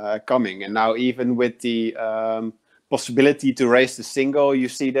coming. And now even with the possibility to race the single, you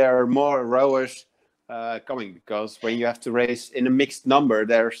see there are more rowers coming, because when you have to race in a mixed number,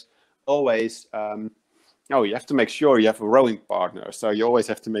 there's always you have to make sure you have a rowing partner. So you always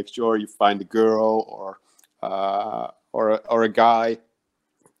have to make sure you find a girl or a guy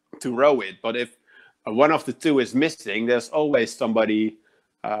to row it. But if one of the two is missing, there's always somebody,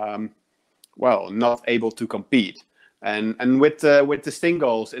 not able to compete. And with the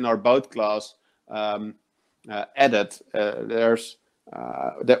singles in our boat class added, there's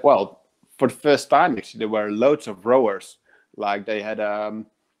for the first time actually there were loads of rowers. Like they had a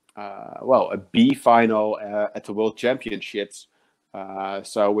B final at the World Championships.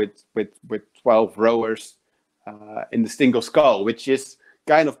 So with 12 rowers in the single scull, which is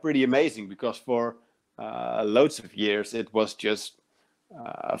kind of pretty amazing, because for loads of years it was just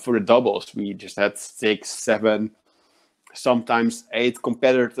for the doubles we just had 6, 7, sometimes 8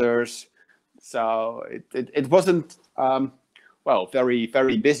 competitors. So it wasn't very,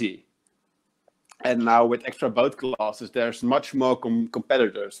 very busy. And now with extra boat classes, there's much more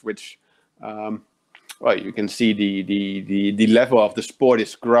competitors, which you can see the level of the sport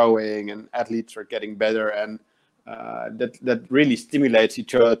is growing, and athletes are getting better, and that really stimulates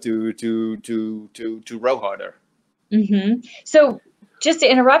each other to row harder. Mm-hmm. So just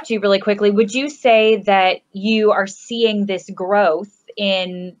to interrupt you really quickly, would you say that you are seeing this growth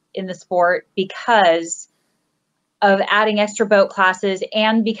in the sport because of adding extra boat classes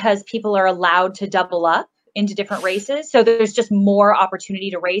and because people are allowed to double up into different races? So there's just more opportunity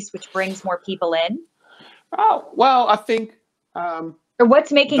to race, which brings more people in? Oh, well, I think... or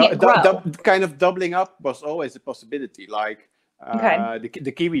what's making it grow? Kind of doubling up was always a possibility. Like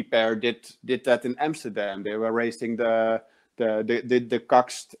the Kiwi pair did that in Amsterdam. They were racing the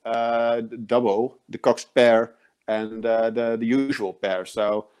coxed double, the coxed pair, and the usual pair.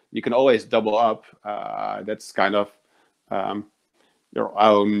 So you can always double up. That's kind of your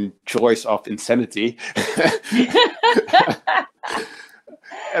own choice of insanity.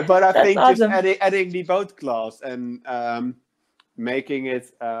 But I think awesome. Just adding the boat class and making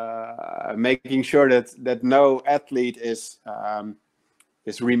sure that no athlete is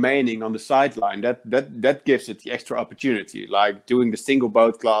remaining on the sideline, that gives it the extra opportunity. Like doing the single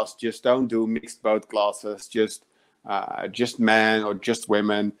boat class, just don't do mixed boat classes, just men or just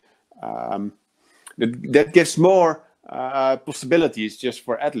women. That gives more possibilities just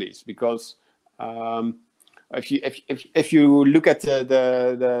for athletes, because if you look at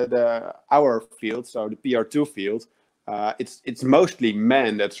our field, so the PR2 field, it's mostly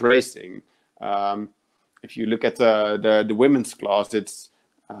men that's racing. If you look at the women's class, it's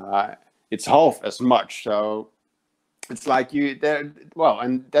half as much. So it's like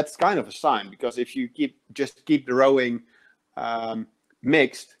and that's kind of a sign, because if you keep the rowing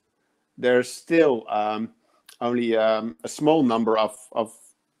mixed, there's still only a small number of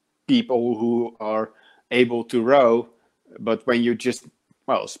people who are able to row. But when you just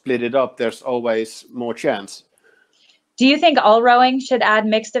split it up, there's always more chance. Do you think all rowing should add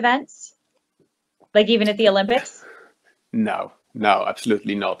mixed events, like even at the Olympics? No,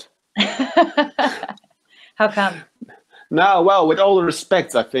 absolutely not. How come? No, well, with all the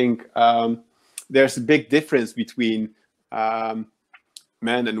respect, I think there's a big difference between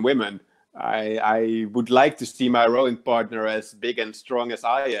men and women. I would like to see my rowing partner as big and strong as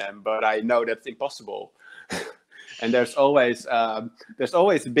I am, but I know that's impossible. And there's always a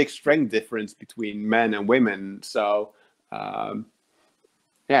big strength difference between men and women. So I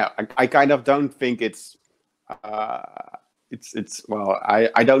kind of don't think it's I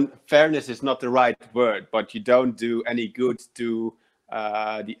don't, fairness is not the right word, but you don't do any good to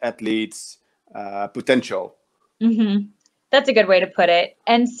the athlete's potential. Mm-hmm. That's a good way to put it.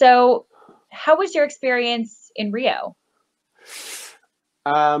 And so how was your experience in Rio?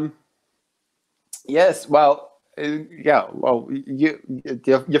 Yes, your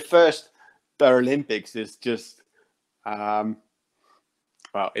first Paralympics is just,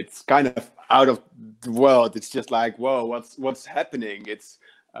 it's kind of out of the world. It's just like, whoa, what's happening? It's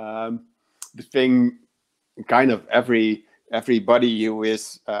the thing. Kind of everybody who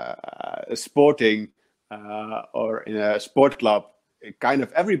is sporting or in a sport club, kind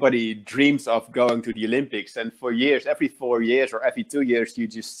of everybody dreams of going to the Olympics. And for years, every 4 years or every 2 years, you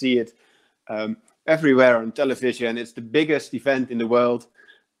just see it everywhere on television. It's the biggest event in the world,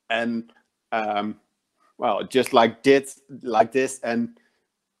 and just like this, and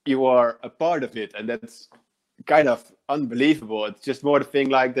you are a part of it, and that's kind of unbelievable. It's just more the thing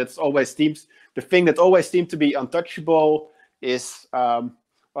like the thing that always seemed to be untouchable is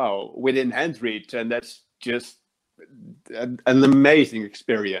within hand reach, and that's just an amazing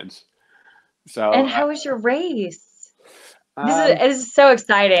experience. So, and how was your race? This is so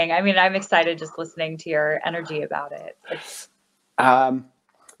exciting. I mean, I'm excited just listening to your energy about it.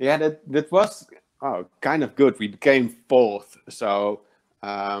 That was kind of good. We became 4th, so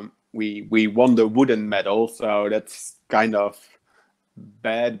we won the wooden medal. So that's kind of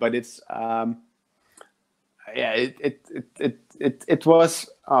bad, but it's yeah, it was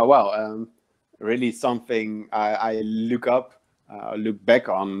really something I look back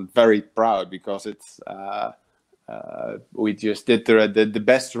on very proud, because it's we just did the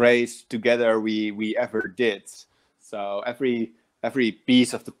best race together we ever did. So every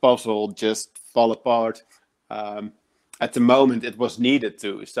piece of the puzzle just fall apart at the moment it was needed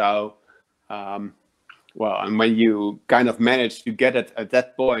to. So and when you kind of manage to get it at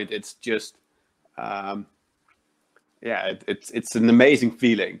that point, it's just it's an amazing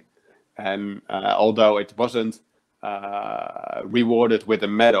feeling. And although it wasn't rewarded with a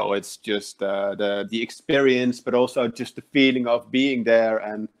medal, it's just the experience, but also just the feeling of being there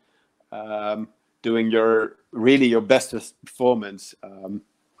and doing your bestest performance.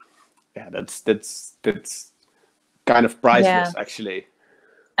 That's kind of priceless, actually.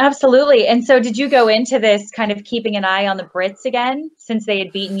 Absolutely. And so did you go into this kind of keeping an eye on the Brits again, since they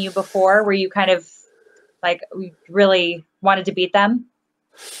had beaten you before? Were you kind of like really wanted to beat them?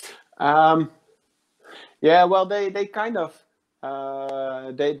 Yeah, well, they kind of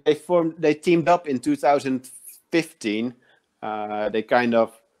they teamed up in 2015. They kind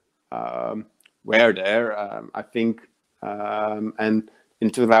of were there, I think, and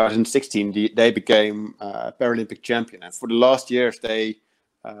in 2016 they became Paralympic champion. And for the last years they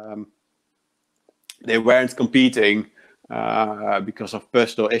weren't competing because of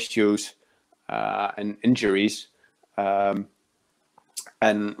personal issues and injuries. And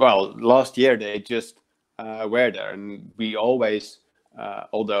well, last year they just were there, and we always,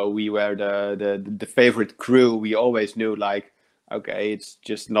 although we were the favorite crew, we always knew, like, okay, it's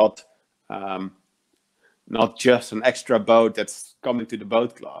just not just an extra boat that's coming to the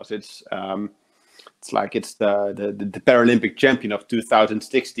boat class. It's like it's the Paralympic champion of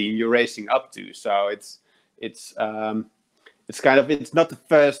 2016 you're racing up to. So it's kind of, it's not the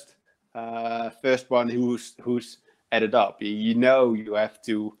first one who's added up. You know, you have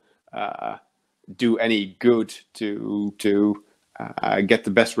to do any good to get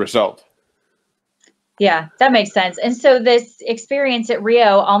the best result. Yeah, that makes sense. And so this experience at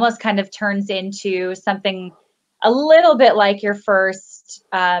Rio almost kind of turns into something a little bit like your first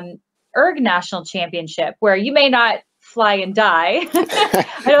ERG National Championship, where you may not fly and die. I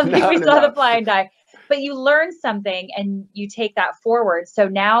don't think we saw the fly and die, but you learn something and you take that forward. So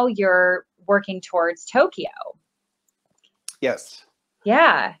now you're working towards Tokyo. Yes.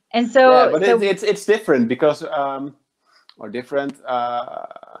 Yeah. And so, but it's different because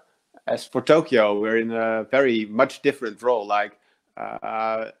as for Tokyo, we're in a very much different role. Like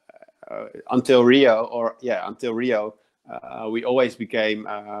until Rio, we always became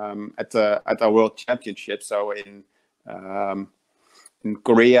at our World Championship. So in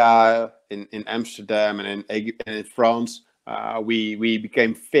Korea, in Amsterdam, and in France, we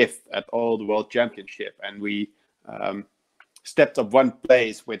became 5th at all the World Championship, and we stepped up one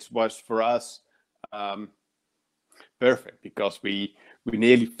place, which was for us perfect, because we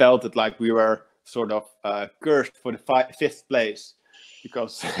nearly felt it like we were sort of cursed for the 5th place,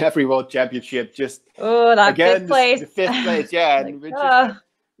 because every World Championship just again 5th place. The 5th place, yeah, and we just had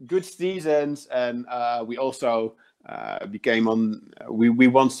good seasons, and we also became we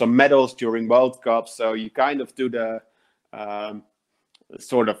won some medals during World Cups, so you kind of do the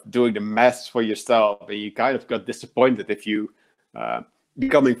sort of doing the maths for yourself, and you kind of got disappointed if you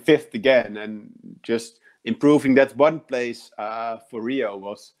becoming 5th again, and just improving that one place for Rio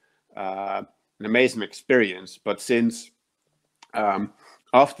was an amazing experience. But since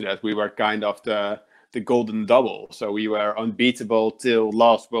after that, we were kind of the golden double, so we were unbeatable till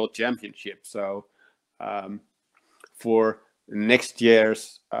last World Championship. So for next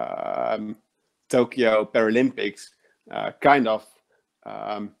year's Tokyo Paralympics, kind of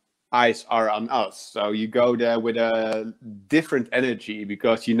eyes are on us. So you go there with a different energy,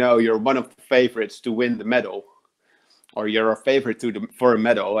 because you know you're one of the favorites to win the medal, or you're a favorite for a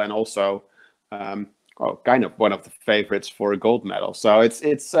medal, and also kind of one of the favorites for a gold medal. So it's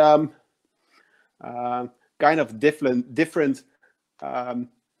kind of different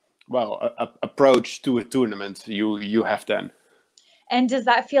approach to a tournament you have then. And does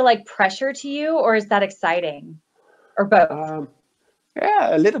that feel like pressure to you, or is that exciting, or both?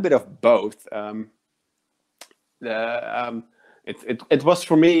 Yeah, a little bit of both. It was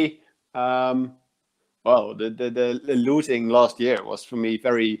for me. The losing last year was for me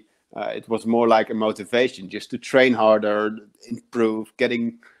very. It was more like a motivation just to train harder, improve,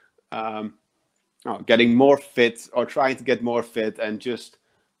 getting more fit, or trying to get more fit, and just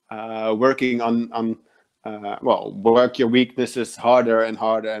working on work your weaknesses harder and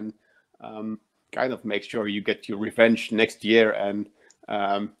harder, and kind of make sure you get your revenge next year, and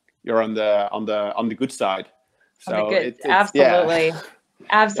you're on the good side. On the So good, it's yeah. absolutely, Yeah,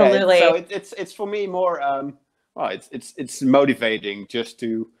 absolutely. it's for me more well, it's motivating just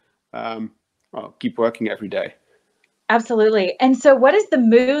to well, keep working every day. Absolutely. And so what is the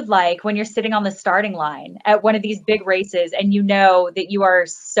mood like when you're sitting on the starting line at one of these big races and you know that you are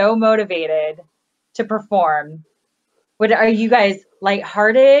so motivated to perform? What are you guys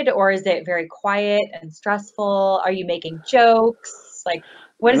lighthearted, or is it very quiet and stressful? Are you making jokes? Like,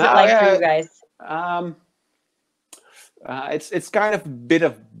 what is it Now, like for yeah, you guys? um, it's kind of a bit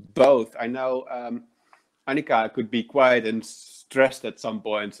of both. I know Annika could be quiet and stressed at some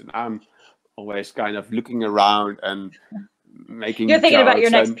points, and I'm always kind of looking around and making You're thinking about your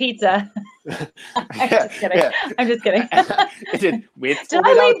jokes next and pizza. I'm just kidding. yeah. I'm just kidding. Is it with Did or I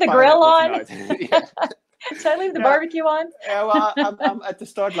without leave the grill pineapple on? tonight? Yeah. Did I leave the Yeah. barbecue on? Yeah, well, I'm at the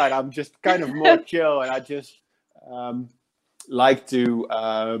start line. I'm just kind of more chill, and I just like to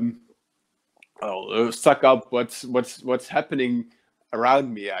suck up what's happening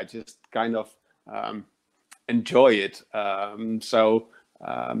around me. I just kind of enjoy it. So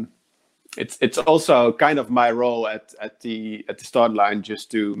it's also kind of my role at the start line,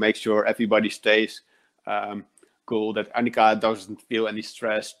 just to make sure everybody stays cool. That Annika doesn't feel any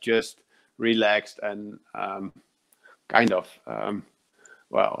stress, just relaxed and kind of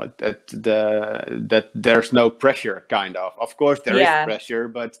well, that there's no pressure. Kind of course there is Yeah, pressure,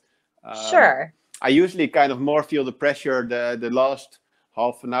 but sure. I usually kind of more feel the pressure the last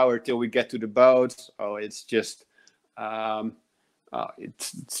half an hour till we get to the boat. Oh, it's just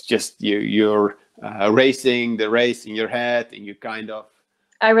it's just you're racing the race in your head, and you kind of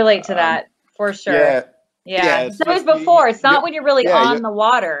I relate to um, that for sure. yeah, Yeah. it's It's always just before. It's not when you're really yeah, you, on the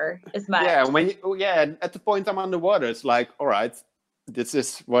water as much. yeah, when you, yeah, at the point I'm on the water, it's like, all right, this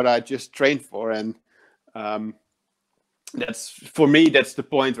is what I just trained for, and um, that's for me. That's the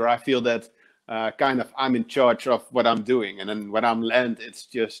point where I feel that kind of I'm in charge of what I'm doing, and then when I'm land, it's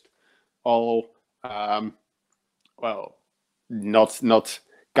just all well, not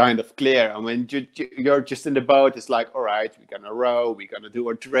kind of clear. And when you're just in the boat, it's like, all right, we're gonna row, we're gonna do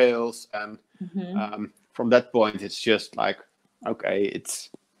our drills, and Hmm. from that point, it's just like, okay, it's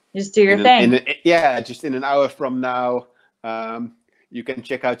Just do your thing. yeah, just in an hour from now, you can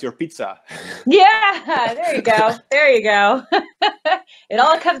check out your pizza. Yeah, there you go. There you go. It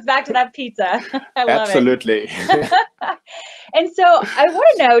all comes back to that pizza. I love it. Absolutely. And so I want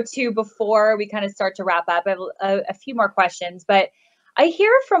to know too, before we kind of start to wrap up, I have a few more questions, but I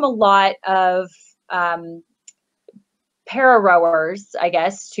hear from a lot of para rowers, I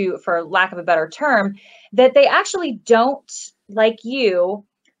guess, for lack of a better term, that they actually don't, like you,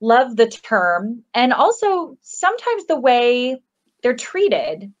 love the term, and also sometimes the way they're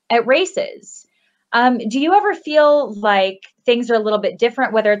treated at races. Do you ever feel like things are a little bit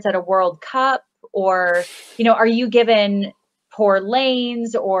different, whether it's at a World Cup, or, are you given poor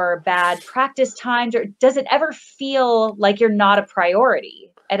lanes or bad practice times, or does it ever feel like you're not a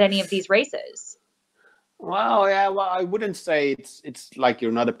priority at any of these races? Well, yeah, well, I wouldn't say it's like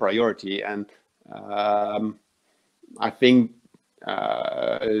you're not a priority, and I think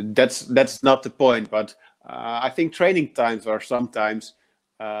that's not the point. But I think training times are sometimes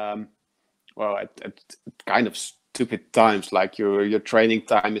well, at kind of stupid times. Like your training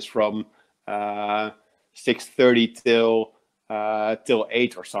time is from 6:30 till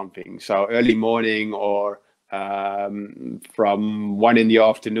 8 or something. So early morning, or from 1 in the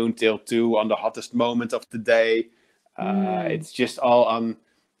afternoon till 2 on the hottest moment of the day. It's just all on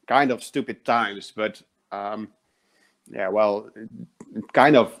kind of stupid times, but yeah, well,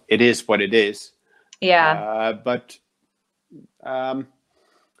 kind of it is what it is. Yeah. But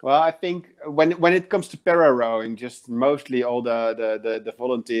well, I think when it comes to para rowing, just mostly all the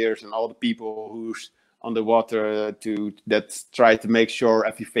volunteers and all the people who's on the water that try to make sure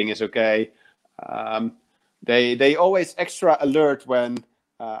everything is okay. They always extra alert when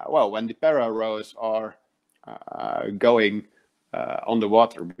when the para rows are going on the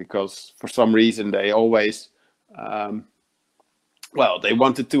water, because for some reason they always they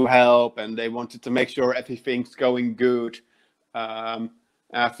wanted to help, and they wanted to make sure everything's going good.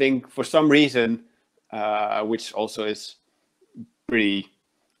 I think for some reason, which also is pretty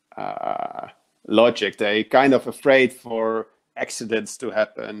logic, they kind of afraid for accidents to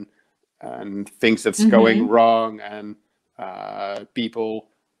happen and things that's going wrong, and people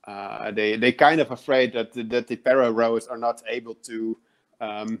they kind of afraid that the para rowers are not able to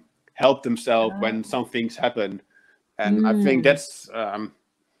help themselves when some things happen. And I think that's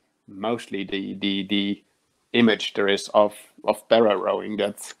mostly the image there is of para rowing,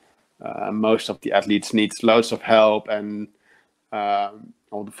 that most of the athletes needs loads of help, and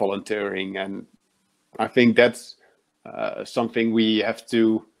all the volunteering, and I think that's something we have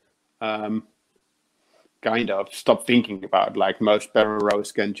to kind of stop thinking about. Like most para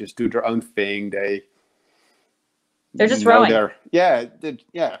rowers can just do their own thing. They're just rowing. They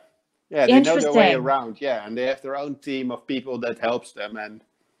know their way around. Yeah, and they have their own team of people that helps them, and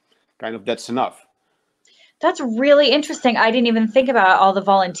kind of that's enough. That's really interesting. I didn't even think about all the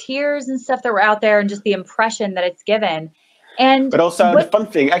volunteers and stuff that were out there, and just the impression that it's given. But also the fun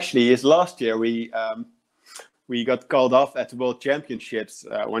thing actually is last year we got called off at the World Championships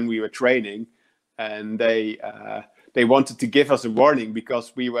when we were training, and they wanted to give us a warning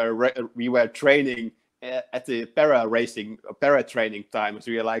because we were training at the para training time. So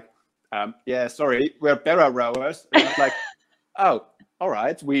we were like, yeah, sorry, we're para rowers. And I was like, oh, all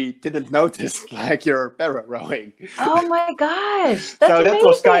right, we didn't notice like you're para rowing. Oh my gosh, that's so that amazing.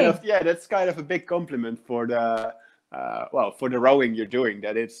 was that's kind of a big compliment for the for the rowing you're doing.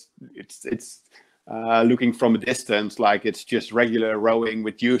 That it's looking from a distance like it's just regular rowing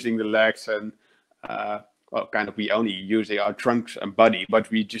with using the legs and we only using our trunks and body,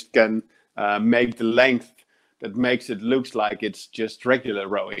 but we just can make the length that makes it looks like it's just regular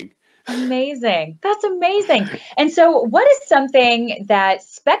rowing. Amazing. That's amazing. And so what is something that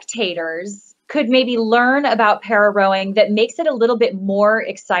spectators could maybe learn about para rowing that makes it a little bit more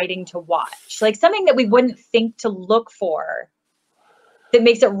exciting to watch? Like something that we wouldn't think to look for that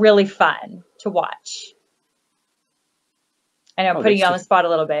makes it really fun to watch. I know, putting you on the spot a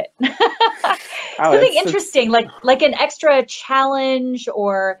little bit. Something interesting, like an extra challenge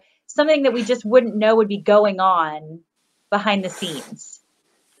or something that we just wouldn't know would be going on behind the scenes.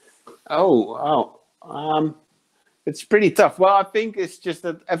 It's pretty tough. Well, I think it's just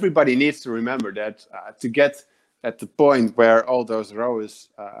that everybody needs to remember that to get at the point where all those rowers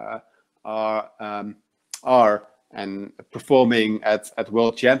are and performing at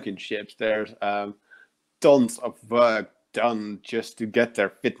World Championships, there's tons of work done just to get their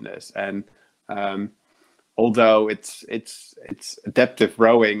fitness. And although it's adaptive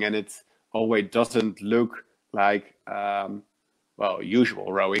rowing and it always doesn't look like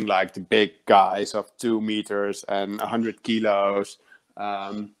usual rowing, like the big guys of 2 meters and 100 kilos.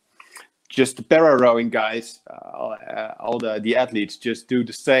 Just the para rowing guys, all the athletes just do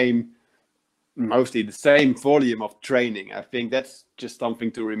mostly the same volume of training. I think that's just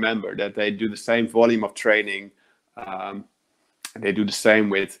something to remember, that they do the same volume of training. And they do the same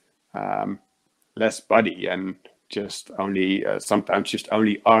with less body and just only sometimes just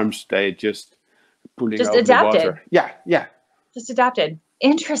only arms. They just pulling over adapted. The water. Yeah. Just adapted.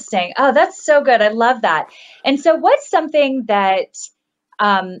 Interesting. Oh, that's so good. I love that. And so what's something that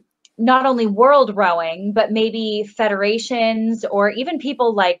not only world rowing, but maybe federations or even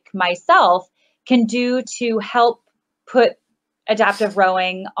people like myself can do to help put adaptive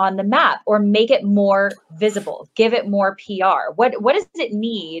rowing on the map or make it more visible, give it more PR? What does it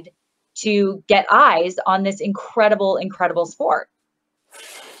need to get eyes on this incredible, incredible sport?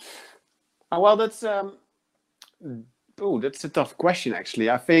 Well, that's a tough question, actually.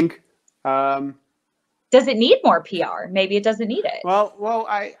 I think. Does it need more PR? Maybe it doesn't need it. Well,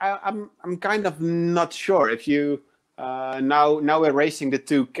 I'm kind of not sure. If you now we're racing the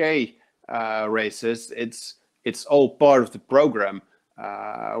 2K races. It's all part of the program.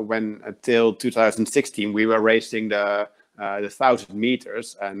 When until 2016 we were racing the 1,000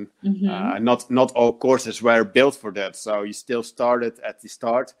 meters, and not all courses were built for that. So you still started at the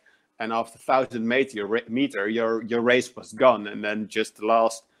start, and after 1,000 meter, your race was gone, and then just the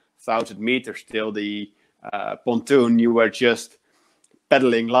last 1,000 meters till the pontoon, you were just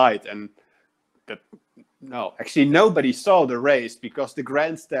pedaling light. And actually nobody saw the race because the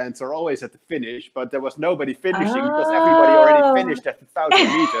grandstands are always at the finish, but there was nobody finishing because everybody already finished at the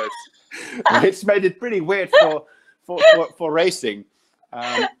 1,000 meters, which made it pretty weird for racing.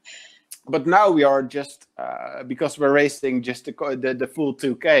 But now we are just because we're racing just the full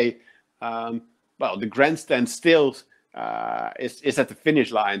 2K. The grandstand still is at the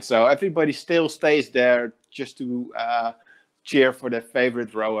finish line, so everybody still stays there just to cheer for their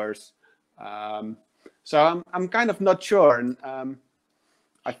favorite rowers. So I'm kind of not sure, and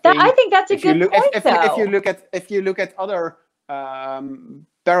I think that's a good point. If you look at other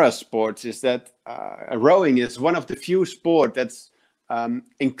para sports, is that rowing is one of the few sports that's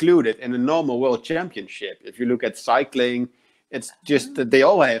included in a normal world championship. If you look at cycling, it's just that they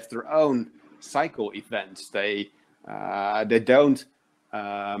all have their own cycle events. They don't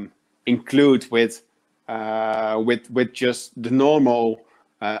include with just the normal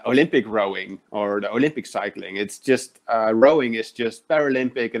Olympic rowing or the Olympic cycling. It's just rowing is just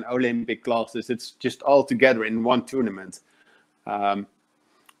Paralympic and Olympic classes. It's just all together in one tournament.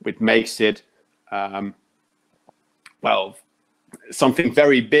 which makes it well, something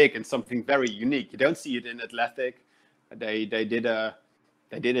very big and something very unique. You don't see it in athletic. They did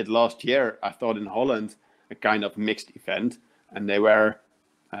it last year, I thought, in Holland, a kind of mixed event, and they were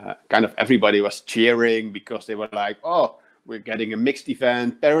kind of, everybody was cheering because they were like, oh, we're getting a mixed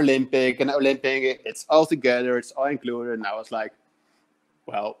event, Paralympic and Olympic, it's all together, it's all included. And I was like,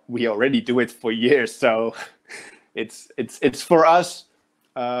 well, we already do it for years, so it's for us.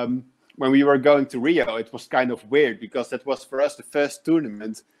 When we were going to Rio, it was kind of weird because that was for us the first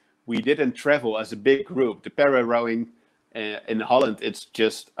tournament. We didn't travel as a big group. The para rowing in Holland, it's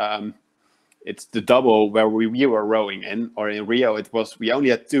just it's the double where we were rowing in, or in Rio it was, we only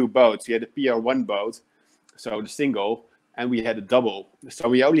had 2 boats. We had a PR1 boat, so the single, and we had a double. So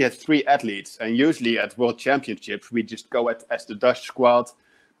we only had 3 athletes, and usually at World Championships we just go as the Dutch squad,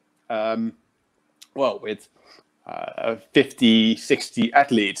 with 50, 60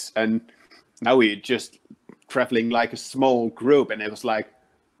 athletes, and now we're just traveling like a small group, and it was like,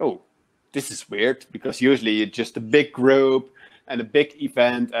 oh, this is weird, because usually it's just a big group and a big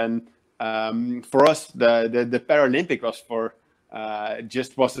event, and for us the Paralympic was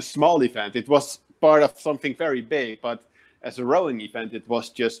was a small event. It was part of something very big, but as a rowing event it was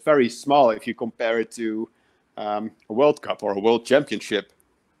just very small if you compare it to a World Cup or a World Championship.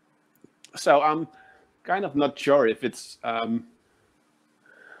 So I'm kind of not sure if it's of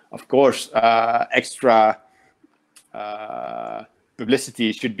course extra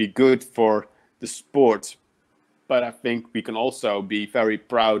publicity should be good for the sport, but I think we can also be very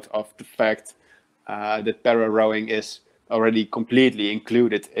proud of the fact that para rowing is already completely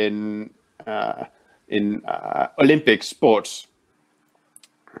included in Olympic sports.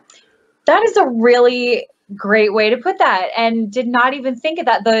 That is a really great way to put that, and did not even think of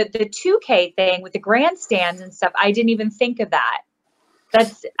that. The 2K thing with the grandstands and stuff, I didn't even think of that.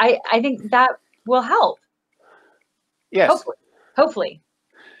 That's I think that will help. Yes. Hopefully.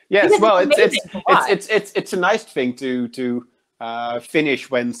 Yes. Because well, it's a nice thing to finish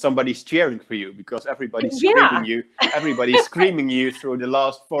when somebody's cheering for you, because everybody's screaming you. Everybody's screaming you through the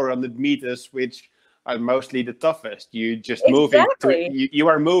last 400 meters, which are mostly the toughest. You just moving you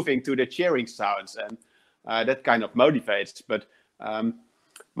are moving to the cheering sounds, and that kind of motivates. But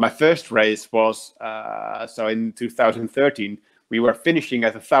my first race was so in 2013. We were finishing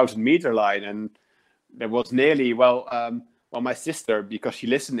at the 1,000-meter line, and there was nearly my sister, because she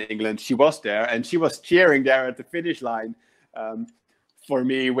lives in England, she was there, and she was cheering there at the finish line for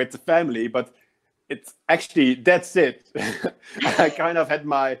me with the family. But it's actually, that's it. I kind of had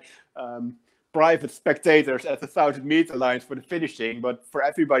my private spectators at the 1,000-meter lines for the finishing, but for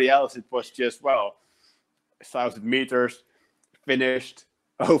everybody else it was just 1,000 meters finished,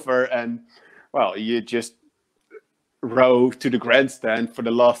 over, and you just row to the grandstand for the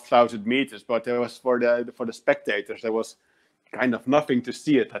last 1,000 meters. But there was for the spectators, there was kind of nothing to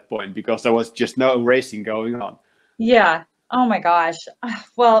see at that point, because there was just no racing going on. Yeah. Oh my gosh.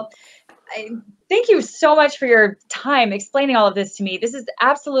 Well, thank you so much for your time explaining all of this to me. This is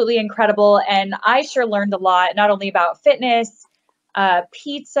absolutely incredible, and I sure learned a lot, not only about fitness,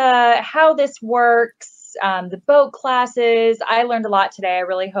 pizza, how this works, the boat classes. I learned a lot today. I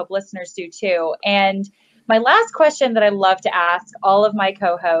really hope listeners do too. And my last question that I love to ask all of my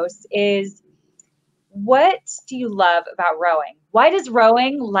co-hosts is, what do you love about rowing? Why does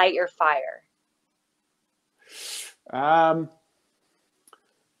rowing light your fire? I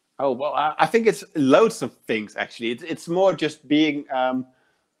think it's loads of things, actually. It's more just being,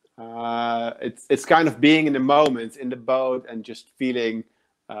 it's kind of being in the moment in the boat, and just feeling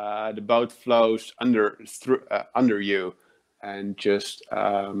the boat flows under you, and just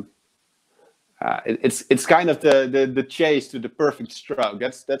it's kind of the chase to the perfect stroke.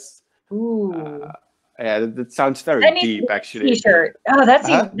 That's Ooh. That sounds very deep, actually. T-shirt. Oh, that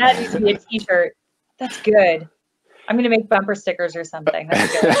needs to be a T-shirt. That's good. I'm going to make bumper stickers or something.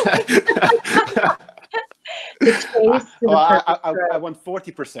 That's good. The chase to the perfect stroke. I want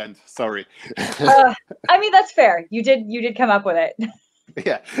 40%. Sorry. I mean, that's fair. You did come up with it.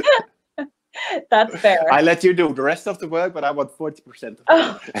 Yeah. That's fair. I let you do the rest of the work, but I want 40%.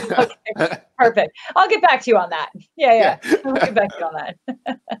 Oh, okay. Perfect. I'll get back to you on that. Yeah. I'll get back to you on that.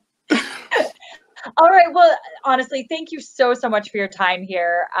 All right. Well, honestly, thank you so much for your time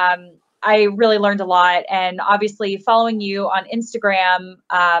here. I really learned a lot, and obviously following you on Instagram.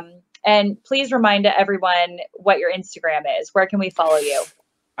 And please remind everyone what your Instagram is. Where can we follow you?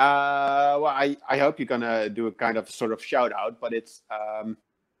 I hope you're gonna do a kind of sort of shout out, but it's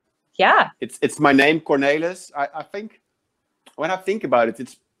it's my name, Cornelis. I think when I think about it,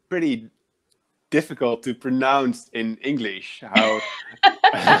 it's pretty difficult to pronounce in English. How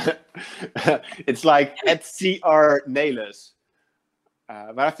it's like @CR Nelis.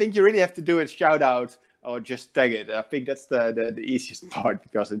 But I think you really have to do a shout out or just tag it. I think that's the easiest part,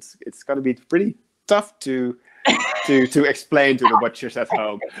 because it's going to be pretty tough to explain to the watchers at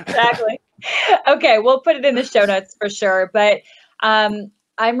home. Exactly. Okay, we'll put it in the show notes for sure. But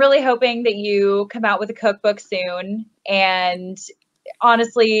I'm really hoping that you come out with a cookbook soon. And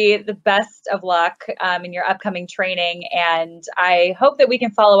honestly, the best of luck in your upcoming training. And I hope that we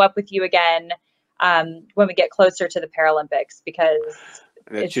can follow up with you again when we get closer to the Paralympics, because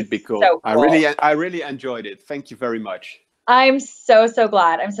that should be cool. So cool. I really enjoyed it. Thank you very much. I'm so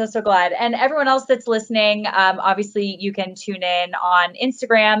glad. I'm so glad. And everyone else that's listening, obviously you can tune in on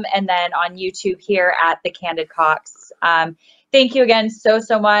Instagram and then on YouTube here at The Candid Cox. Thank you again so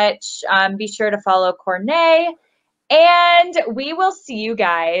much. Be sure to follow Cornet, and we will see you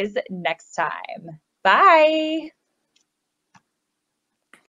guys next time. Bye.